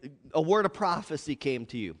a word of prophecy came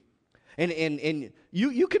to you, and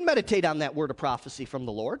you can meditate on that word of prophecy from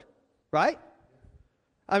the Lord, right?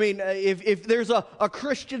 I mean, if there's a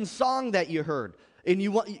Christian song that you heard, and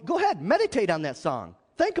you want, go ahead, meditate on that song.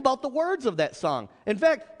 Think about the words of that song. In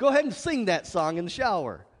fact, go ahead and sing that song in the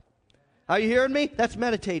shower. Are you hearing me? That's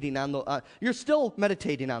meditating on the, you're still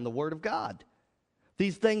meditating on the Word of God.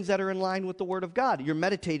 These things that are in line with the Word of God. You're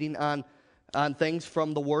meditating on things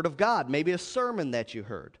from the Word of God. Maybe a sermon that you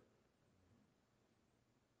heard.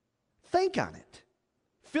 Think on it.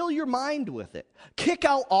 Fill your mind with it. Kick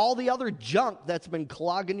out all the other junk that's been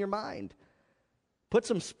clogging your mind. Put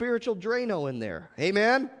some spiritual Drano in there.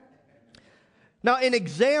 Amen? Now, an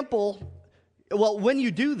example, well, when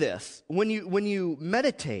you do this, when you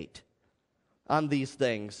meditate on these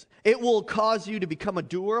things, it will cause you to become a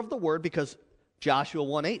doer of the word, because Joshua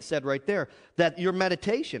 1:8 said right there that your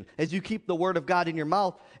meditation, as you keep the word of God in your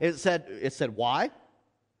mouth, it said why?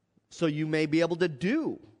 So you may be able to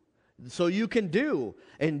do. So you can do.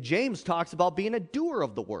 And James talks about being a doer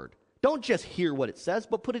of the word. Don't just hear what it says,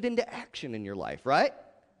 but put it into action in your life, right?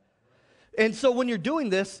 And so when you're doing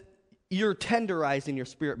this, you're tenderizing your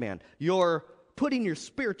spirit man. You're putting your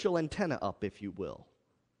spiritual antenna up, if you will.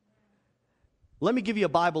 Let me give you a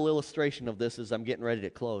Bible illustration of this as I'm getting ready to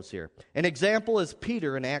close here. An example is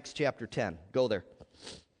Peter in Acts chapter 10. Go there.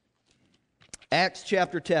 Acts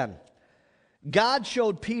chapter 10. God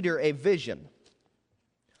showed Peter a vision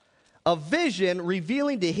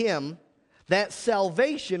revealing to him that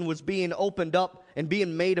salvation was being opened up and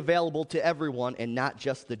being made available to everyone and not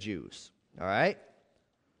just the Jews. All right?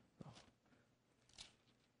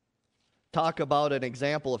 Talk about an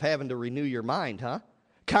example of having to renew your mind, huh?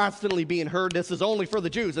 Constantly being heard, this is only for the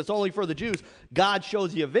Jews, it's only for the Jews. God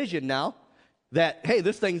shows you a vision now that, hey,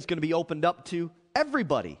 this thing's going to be opened up to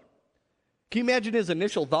everybody. Can you imagine his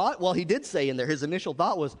initial thought? Well, he did say in there, his initial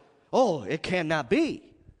thought was, oh, it cannot be.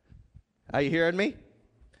 Are you hearing me?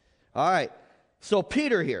 All right. So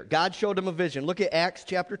Peter here, God showed him a vision. Look at Acts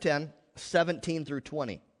chapter 10, 17 through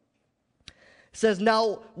 20. It says,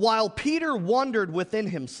 now, while Peter wondered within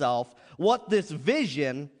himself what this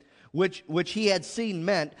vision which he had seen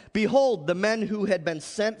meant, behold, the men who had been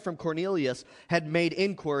sent from Cornelius had made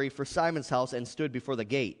inquiry for Simon's house and stood before the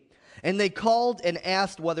gate. And they called and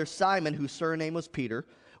asked whether Simon, whose surname was Peter,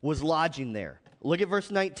 was lodging there. Look at verse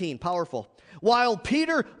 19, powerful. While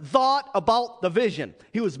Peter thought about the vision,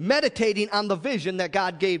 he was meditating on the vision that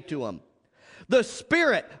God gave to him. The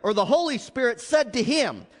Spirit, or the Holy Spirit, said to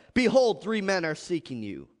him, behold, 3 men are seeking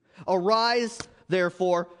you. Arise,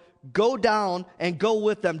 therefore, go down and go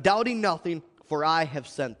with them, doubting nothing, for I have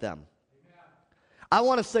sent them. Amen. I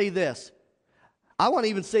want to say this. I want to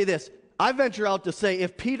even say this. I venture out to say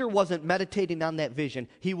if Peter wasn't meditating on that vision,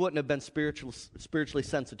 he wouldn't have been spiritually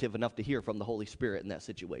sensitive enough to hear from the Holy Spirit in that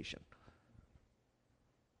situation.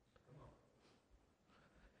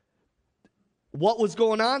 What was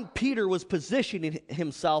going on? Peter was positioning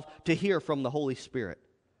himself to hear from the Holy Spirit.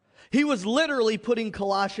 He was literally putting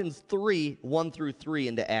Colossians 3, 1 through 3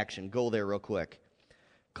 into action. Go there real quick.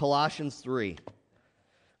 Colossians 3.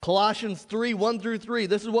 Colossians 3, 1 through 3.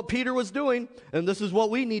 This is what Peter was doing, and this is what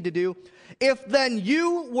we need to do. If then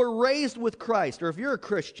you were raised with Christ, or if you're a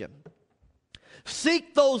Christian,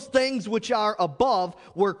 seek those things which are above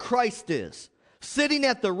where Christ is, sitting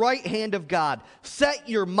at the right hand of God. Set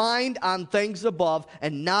your mind on things above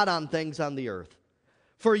and not on things on the earth.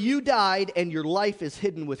 For you died, and your life is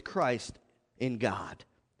hidden with Christ in God.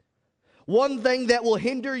 One thing that will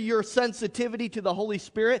hinder your sensitivity to the Holy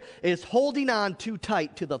Spirit is holding on too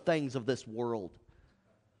tight to the things of this world.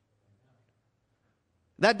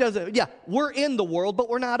 That doesn't, we're in the world, but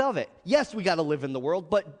we're not of it. Yes, we got to live in the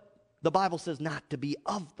world, but the Bible says not to be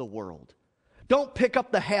of the world. Don't pick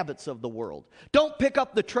up the habits of the world. Don't pick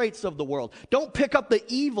up the traits of the world. Don't pick up the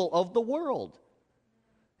evil of the world.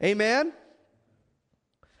 Amen?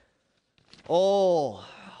 Oh,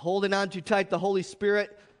 holding on too tight. The Holy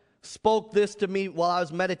Spirit spoke this to me while I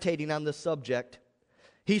was meditating on this subject.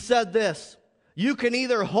 He said this, you can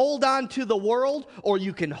either hold on to the world or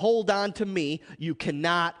you can hold on to me. You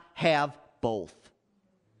cannot have both.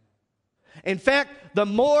 In fact, the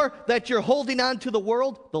more that you're holding on to the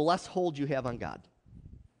world, the less hold you have on God.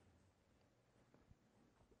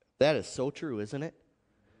 That is so true, isn't it?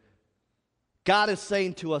 God is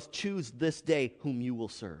saying to us, choose this day whom you will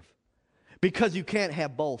serve. Because you can't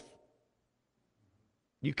have both.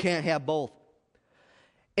 You can't have both.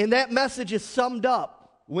 And that message is summed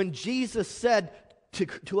up when Jesus said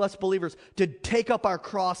to us believers to take up our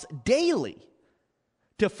cross daily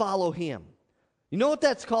to follow Him. You know what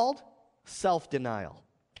that's called? Self-denial.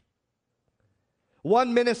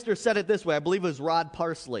 One minister said it this way, I believe it was Rod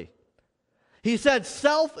Parsley. He said,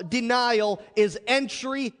 self-denial is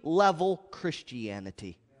entry-level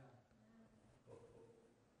Christianity.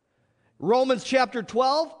 Romans chapter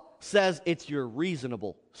 12 says it's your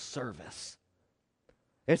reasonable service.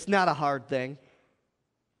 It's not a hard thing.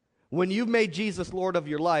 When you've made Jesus Lord of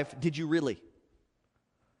your life, did you really?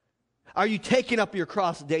 Are you taking up your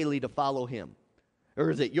cross daily to follow Him?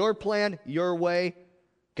 Or is it your plan, your way?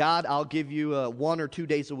 God, I'll give you 1 or 2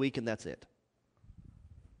 days a week and that's it.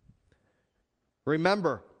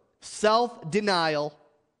 Remember, self-denial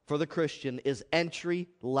for the Christian is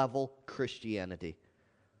entry-level Christianity.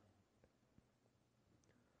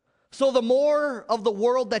 So the more of the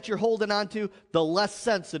world that you're holding on to, the less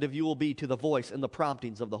sensitive you will be to the voice and the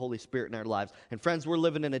promptings of the Holy Spirit in our lives. And friends, we're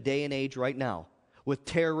living in a day and age right now with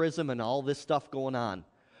terrorism and all this stuff going on.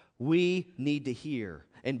 We need to hear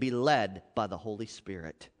and be led by the Holy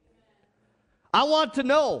Spirit. I want to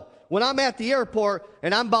know when I'm at the airport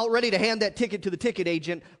and I'm about ready to hand that ticket to the ticket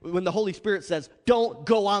agent when the Holy Spirit says, don't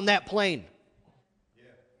go on that plane. Yeah.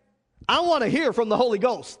 I want to hear from the Holy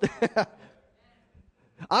Ghost.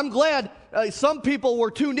 I'm glad some people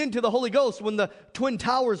were tuned into the Holy Ghost when the Twin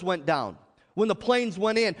Towers went down, when the planes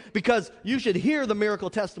went in, because you should hear the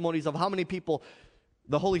miracle testimonies of how many people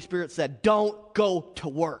the Holy Spirit said, don't go to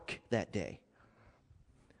work that day.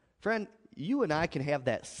 Friend, you and I can have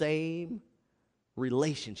that same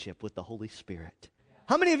relationship with the Holy Spirit.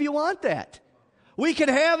 How many of you want that? We can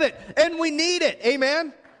have it, and we need it.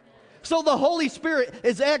 Amen? So the Holy Spirit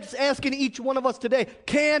is asking each one of us today,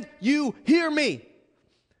 can you hear me?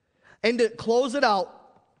 And to close it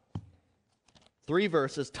out, 3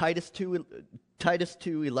 verses, Titus 2,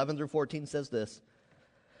 11 through 14 says this.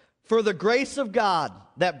 For the grace of God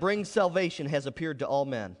that brings salvation has appeared to all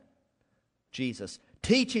men, Jesus,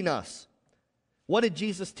 teaching us What did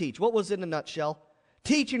Jesus teach? What was in a nutshell?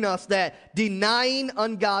 Teaching us that denying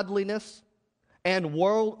ungodliness and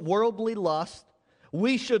worldly lust,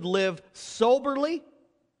 we should live soberly,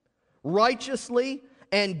 righteously,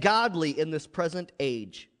 and godly in this present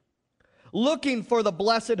age, looking for the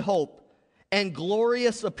blessed hope and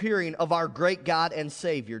glorious appearing of our great God and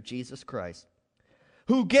Savior, Jesus Christ,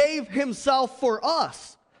 who gave himself for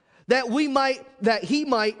us, that he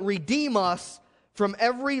might redeem us from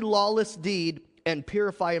every lawless deed and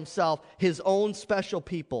purify himself, his own special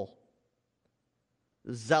people,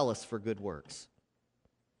 zealous for good works.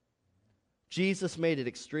 Jesus made it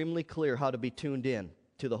extremely clear how to be tuned in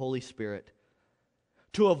to the Holy Spirit,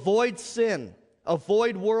 to avoid sin,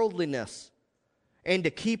 avoid worldliness, and to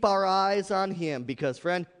keep our eyes on him, because,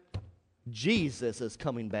 friend, Jesus is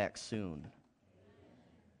coming back soon.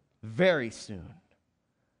 Very soon.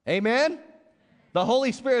 Amen? The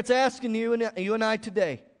Holy Spirit's asking you and I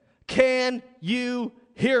today, can you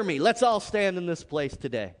hear me? Let's all stand in this place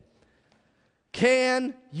today.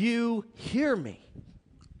 Can you hear me?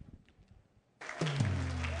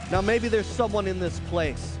 Now, maybe there's someone in this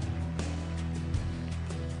place,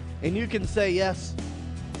 and you can say, yes,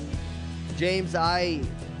 James, I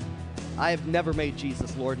have never made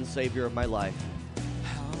Jesus Lord and Savior of my life.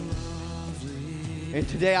 And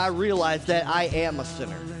today I realize that I am a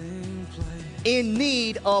sinner in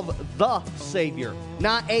need of the Savior,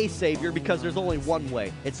 not a Savior, because there's only one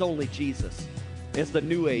way. It's only Jesus. As the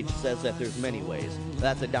New Age says that there's many ways.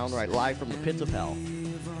 That's a downright lie from the pits of hell.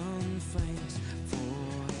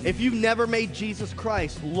 If you've never made Jesus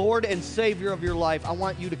Christ Lord and Savior of your life, I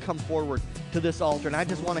want you to come forward to this altar, and I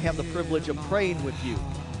just want to have the privilege of praying with you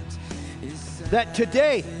that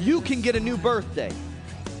today you can get a new birthday.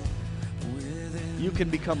 You can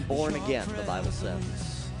become born again, the Bible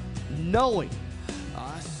says, knowing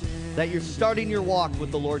that you're starting your walk with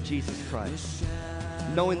the Lord Jesus Christ,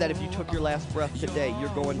 knowing that if you took your last breath today, you're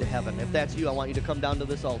going to heaven. If that's you, I want you to come down to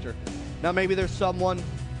this altar. Now, maybe there's someone,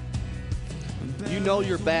 you know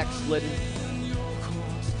you're backslidden,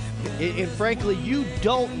 and frankly, you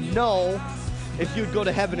don't know if you'd go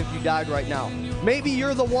to heaven if you died right now. Maybe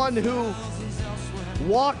you're the one who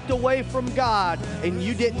walked away from God and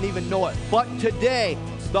you didn't even know it. But today,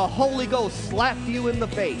 the Holy Ghost slapped you in the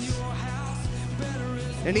face.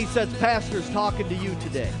 And he says, Pastor's talking to you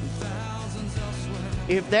today.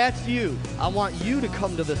 If that's you, I want you to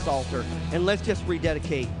come to this altar and let's just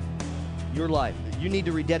rededicate your life. You need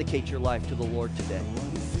to rededicate your life to the Lord today.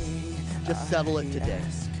 Just settle it today.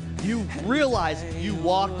 You realize you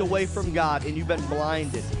walked away from God and you've been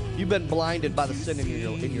blinded. You've been blinded by the sin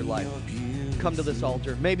in your life. Come to this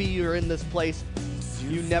altar. Maybe you're in this place,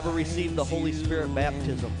 you never received the Holy Spirit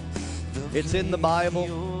baptism. It's in the Bible.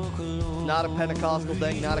 It's not a Pentecostal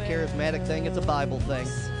thing, not a charismatic thing. It's a Bible thing.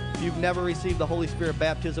 If you've never received the Holy Spirit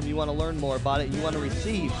baptism, you want to learn more about it, you want to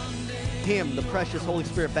receive Him, the precious Holy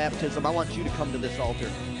Spirit baptism, I want you to come to this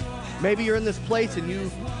altar. Maybe you're in this place and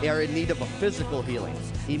you are in need of a physical healing,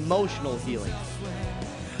 emotional healing,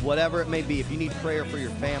 whatever it may be. If you need prayer for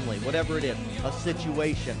your family, whatever it is, a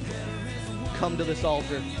situation, come to this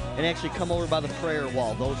altar and actually come over by the prayer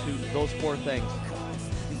wall, those four things.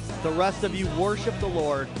 The rest of you worship the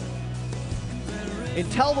Lord and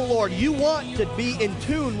tell the Lord you want to be in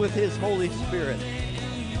tune with His Holy Spirit.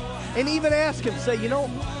 And even ask Him, say,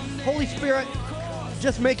 Holy Spirit,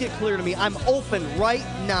 just make it clear to me. I'm open right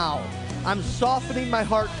now. I'm softening my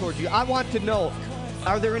heart towards you. I want to know,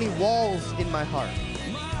 are there any walls in my heart?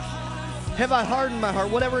 Have I hardened my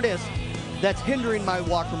heart? Whatever it is that's hindering my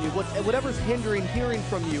walk from you, whatever's hindering hearing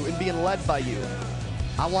from you and being led by you,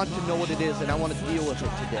 I want to know what it is and I want to deal with it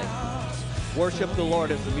today. Worship the Lord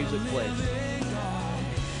as the music plays.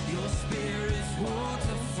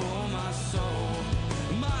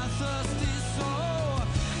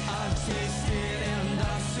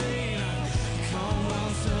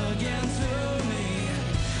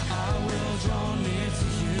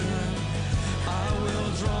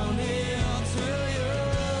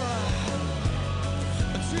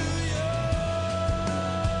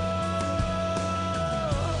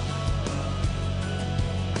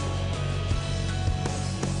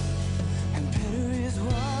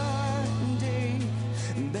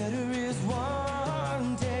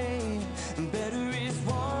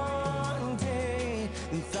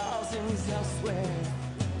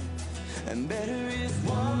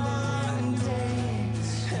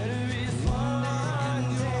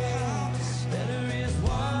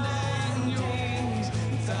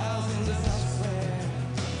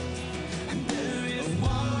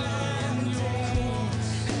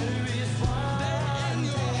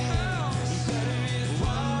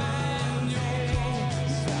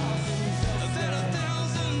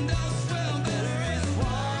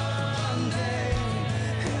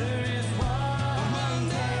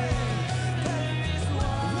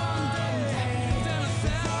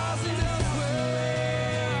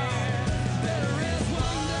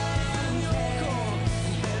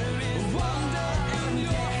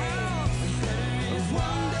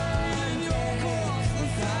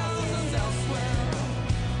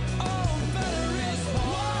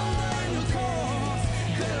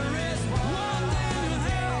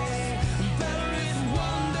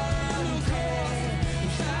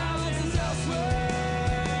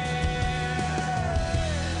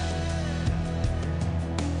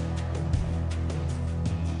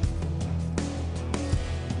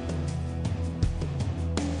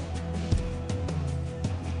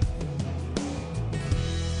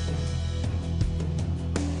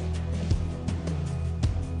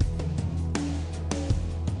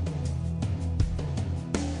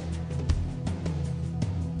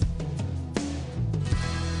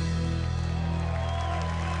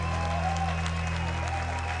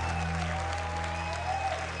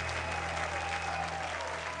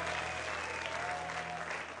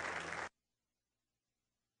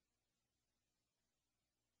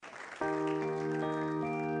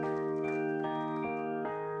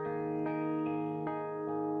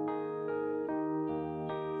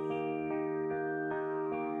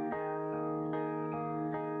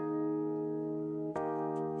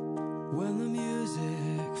 When the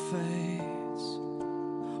music fades,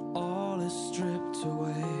 all is stripped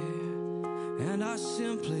away, and I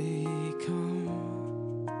simply come,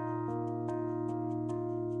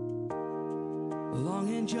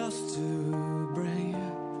 longing just to bring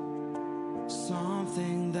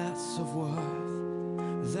something that's of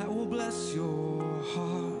worth, that will bless your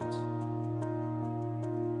heart.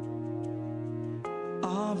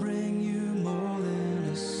 I'll bring you more than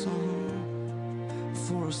a song,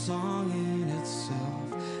 for a song in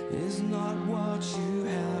itself is not what you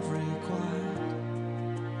have required.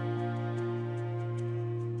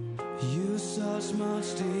 You search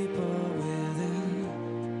much deeper within,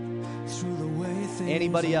 through the way things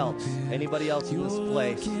Anybody else? appear. Anybody else in this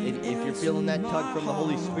place? If you're feeling that tug from the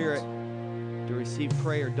Holy Spirit to receive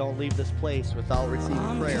prayer, don't leave this place without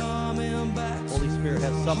receiving prayer. Holy Spirit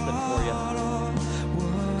has something for you.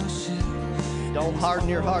 Don't harden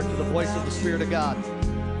your heart to the voice of the Spirit of God.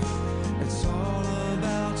 It's all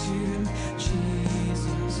about you,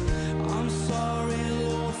 Jesus. I'm sorry,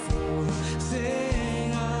 Lord, for the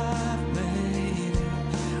thing I've made.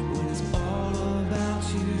 When it's all about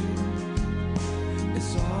you,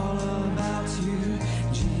 it's all about you,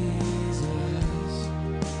 Jesus.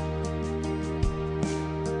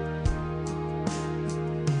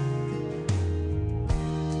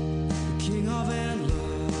 The King of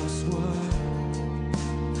endless words.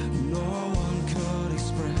 No one could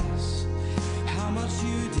express how much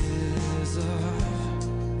you deserve.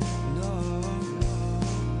 No,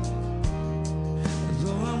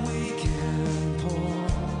 though I'm weak and poor,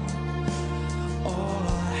 all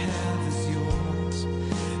I have is yours.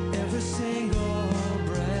 Every single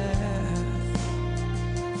breath,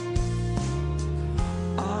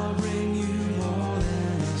 I'll bring you more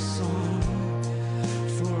than a song,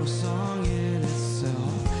 for a song in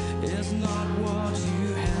itself is not what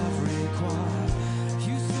you have required.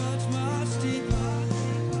 You search much deeper,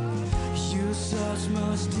 you search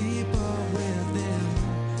much deeper within,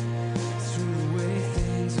 through the way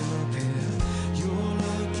things appear. You're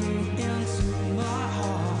looking into my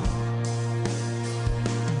heart.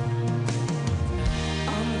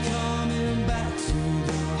 I'm coming back to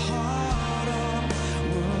the heart of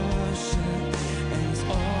worship, and it's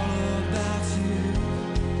all about you.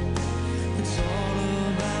 It's all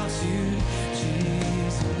about you,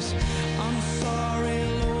 Jesus. I'm sorry,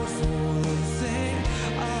 Lord, for the thing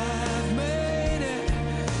I've made it.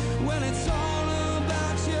 When it's all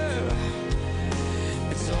about you,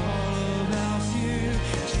 it's all about you,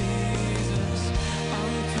 Jesus.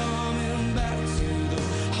 I'm coming back to the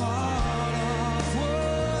heart of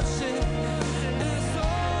worship, and it's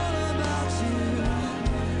all about you.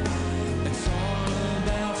 It's all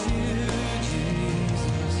about you,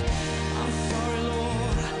 Jesus. I'm sorry,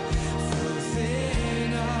 Lord, for the thing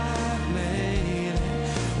I've made.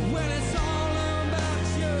 When it's all about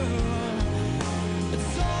you,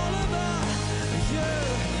 it's all about you,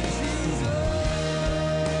 Jesus.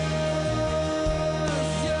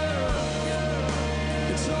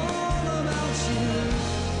 Yeah. It's all about you.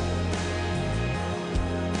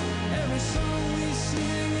 Every song we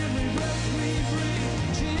sing, every breath we breathe,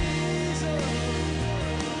 Jesus.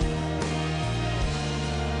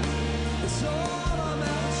 It's all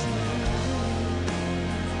about you.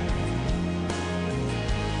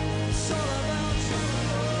 It's all about you.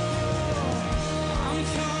 I'm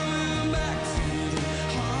coming back to the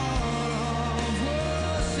heart of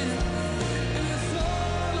worship, and it's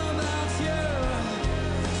all about you.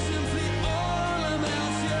 Simply all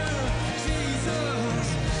about you, Jesus.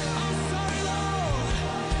 I'm sorry, Lord,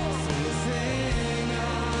 for the thing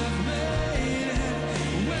I've made.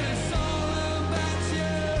 When it's all about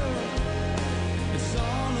you, it's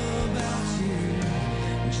all about you,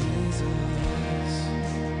 Jesus.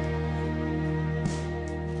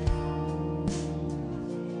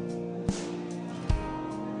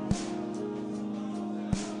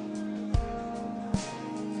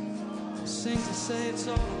 Sing to say it's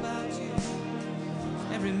all about you.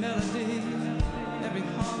 Every melody, every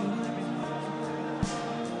harmony,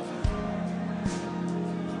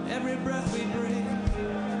 every breath we breathe.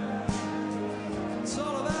 It's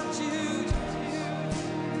all about you.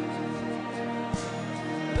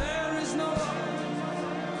 There is no other.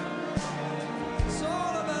 It's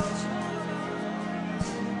all about you.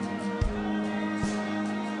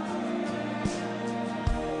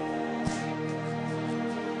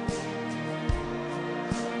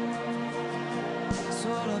 It's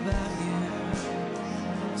all about you.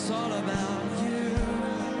 It's all about you.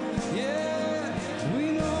 Yeah, we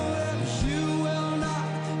know that you will not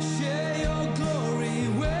share your glory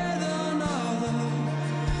with another.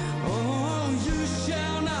 Oh, you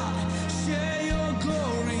shall not share your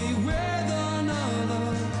glory with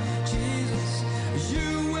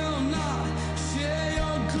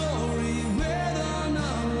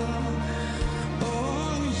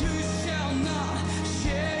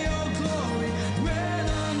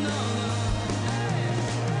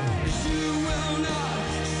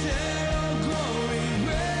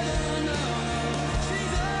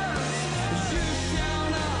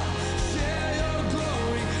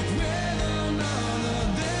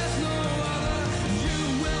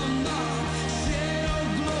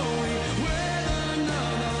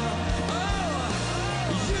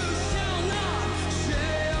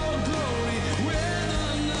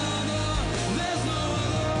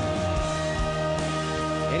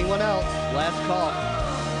anyone else? Last call.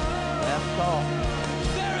 Last call.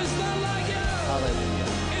 There is none like you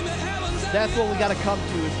Hallelujah. in the heavens and That's the what we got to come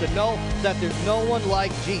to, is to know that there's no one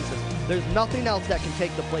like Jesus. There's nothing else that can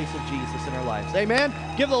take the place of Jesus in our lives. Amen?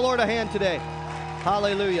 Give the Lord a hand today.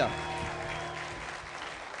 Hallelujah.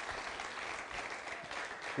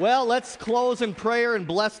 Well, let's close in prayer and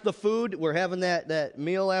bless the food. We're having that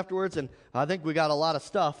meal afterwards, and I think we got a lot of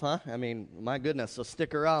stuff, huh? I mean, my goodness, so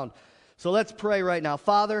stick around. So let's pray right now.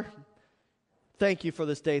 Father, thank you for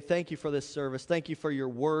this day. Thank you for this service. Thank you for your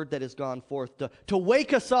word that has gone forth to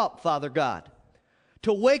wake us up, Father God,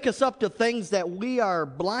 to wake us up to things that we are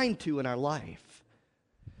blind to in our life.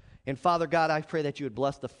 And Father God, I pray that you would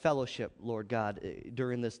bless the fellowship, Lord God,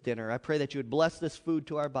 during this dinner. I pray that you would bless this food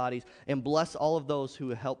to our bodies and bless all of those who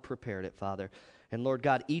helped prepare it, Father. And Lord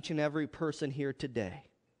God, each and every person here today,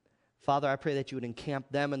 Father, I pray that you would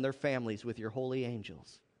encamp them and their families with your holy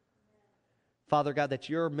angels. Father God, that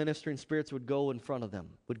your ministering spirits would go in front of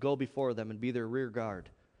them, would go before them and be their rear guard.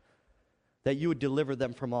 That you would deliver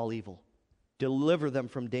them from all evil. Deliver them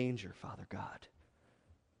from danger, Father God.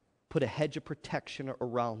 Put a hedge of protection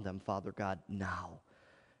around them, Father God, now.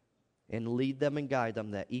 And lead them and guide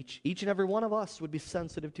them, that each and every one of us would be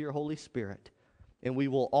sensitive to your Holy Spirit. And we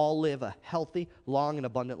will all live a healthy, long, and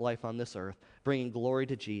abundant life on this earth, bringing glory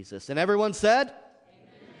to Jesus. And everyone said,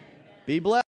 Amen. Be blessed.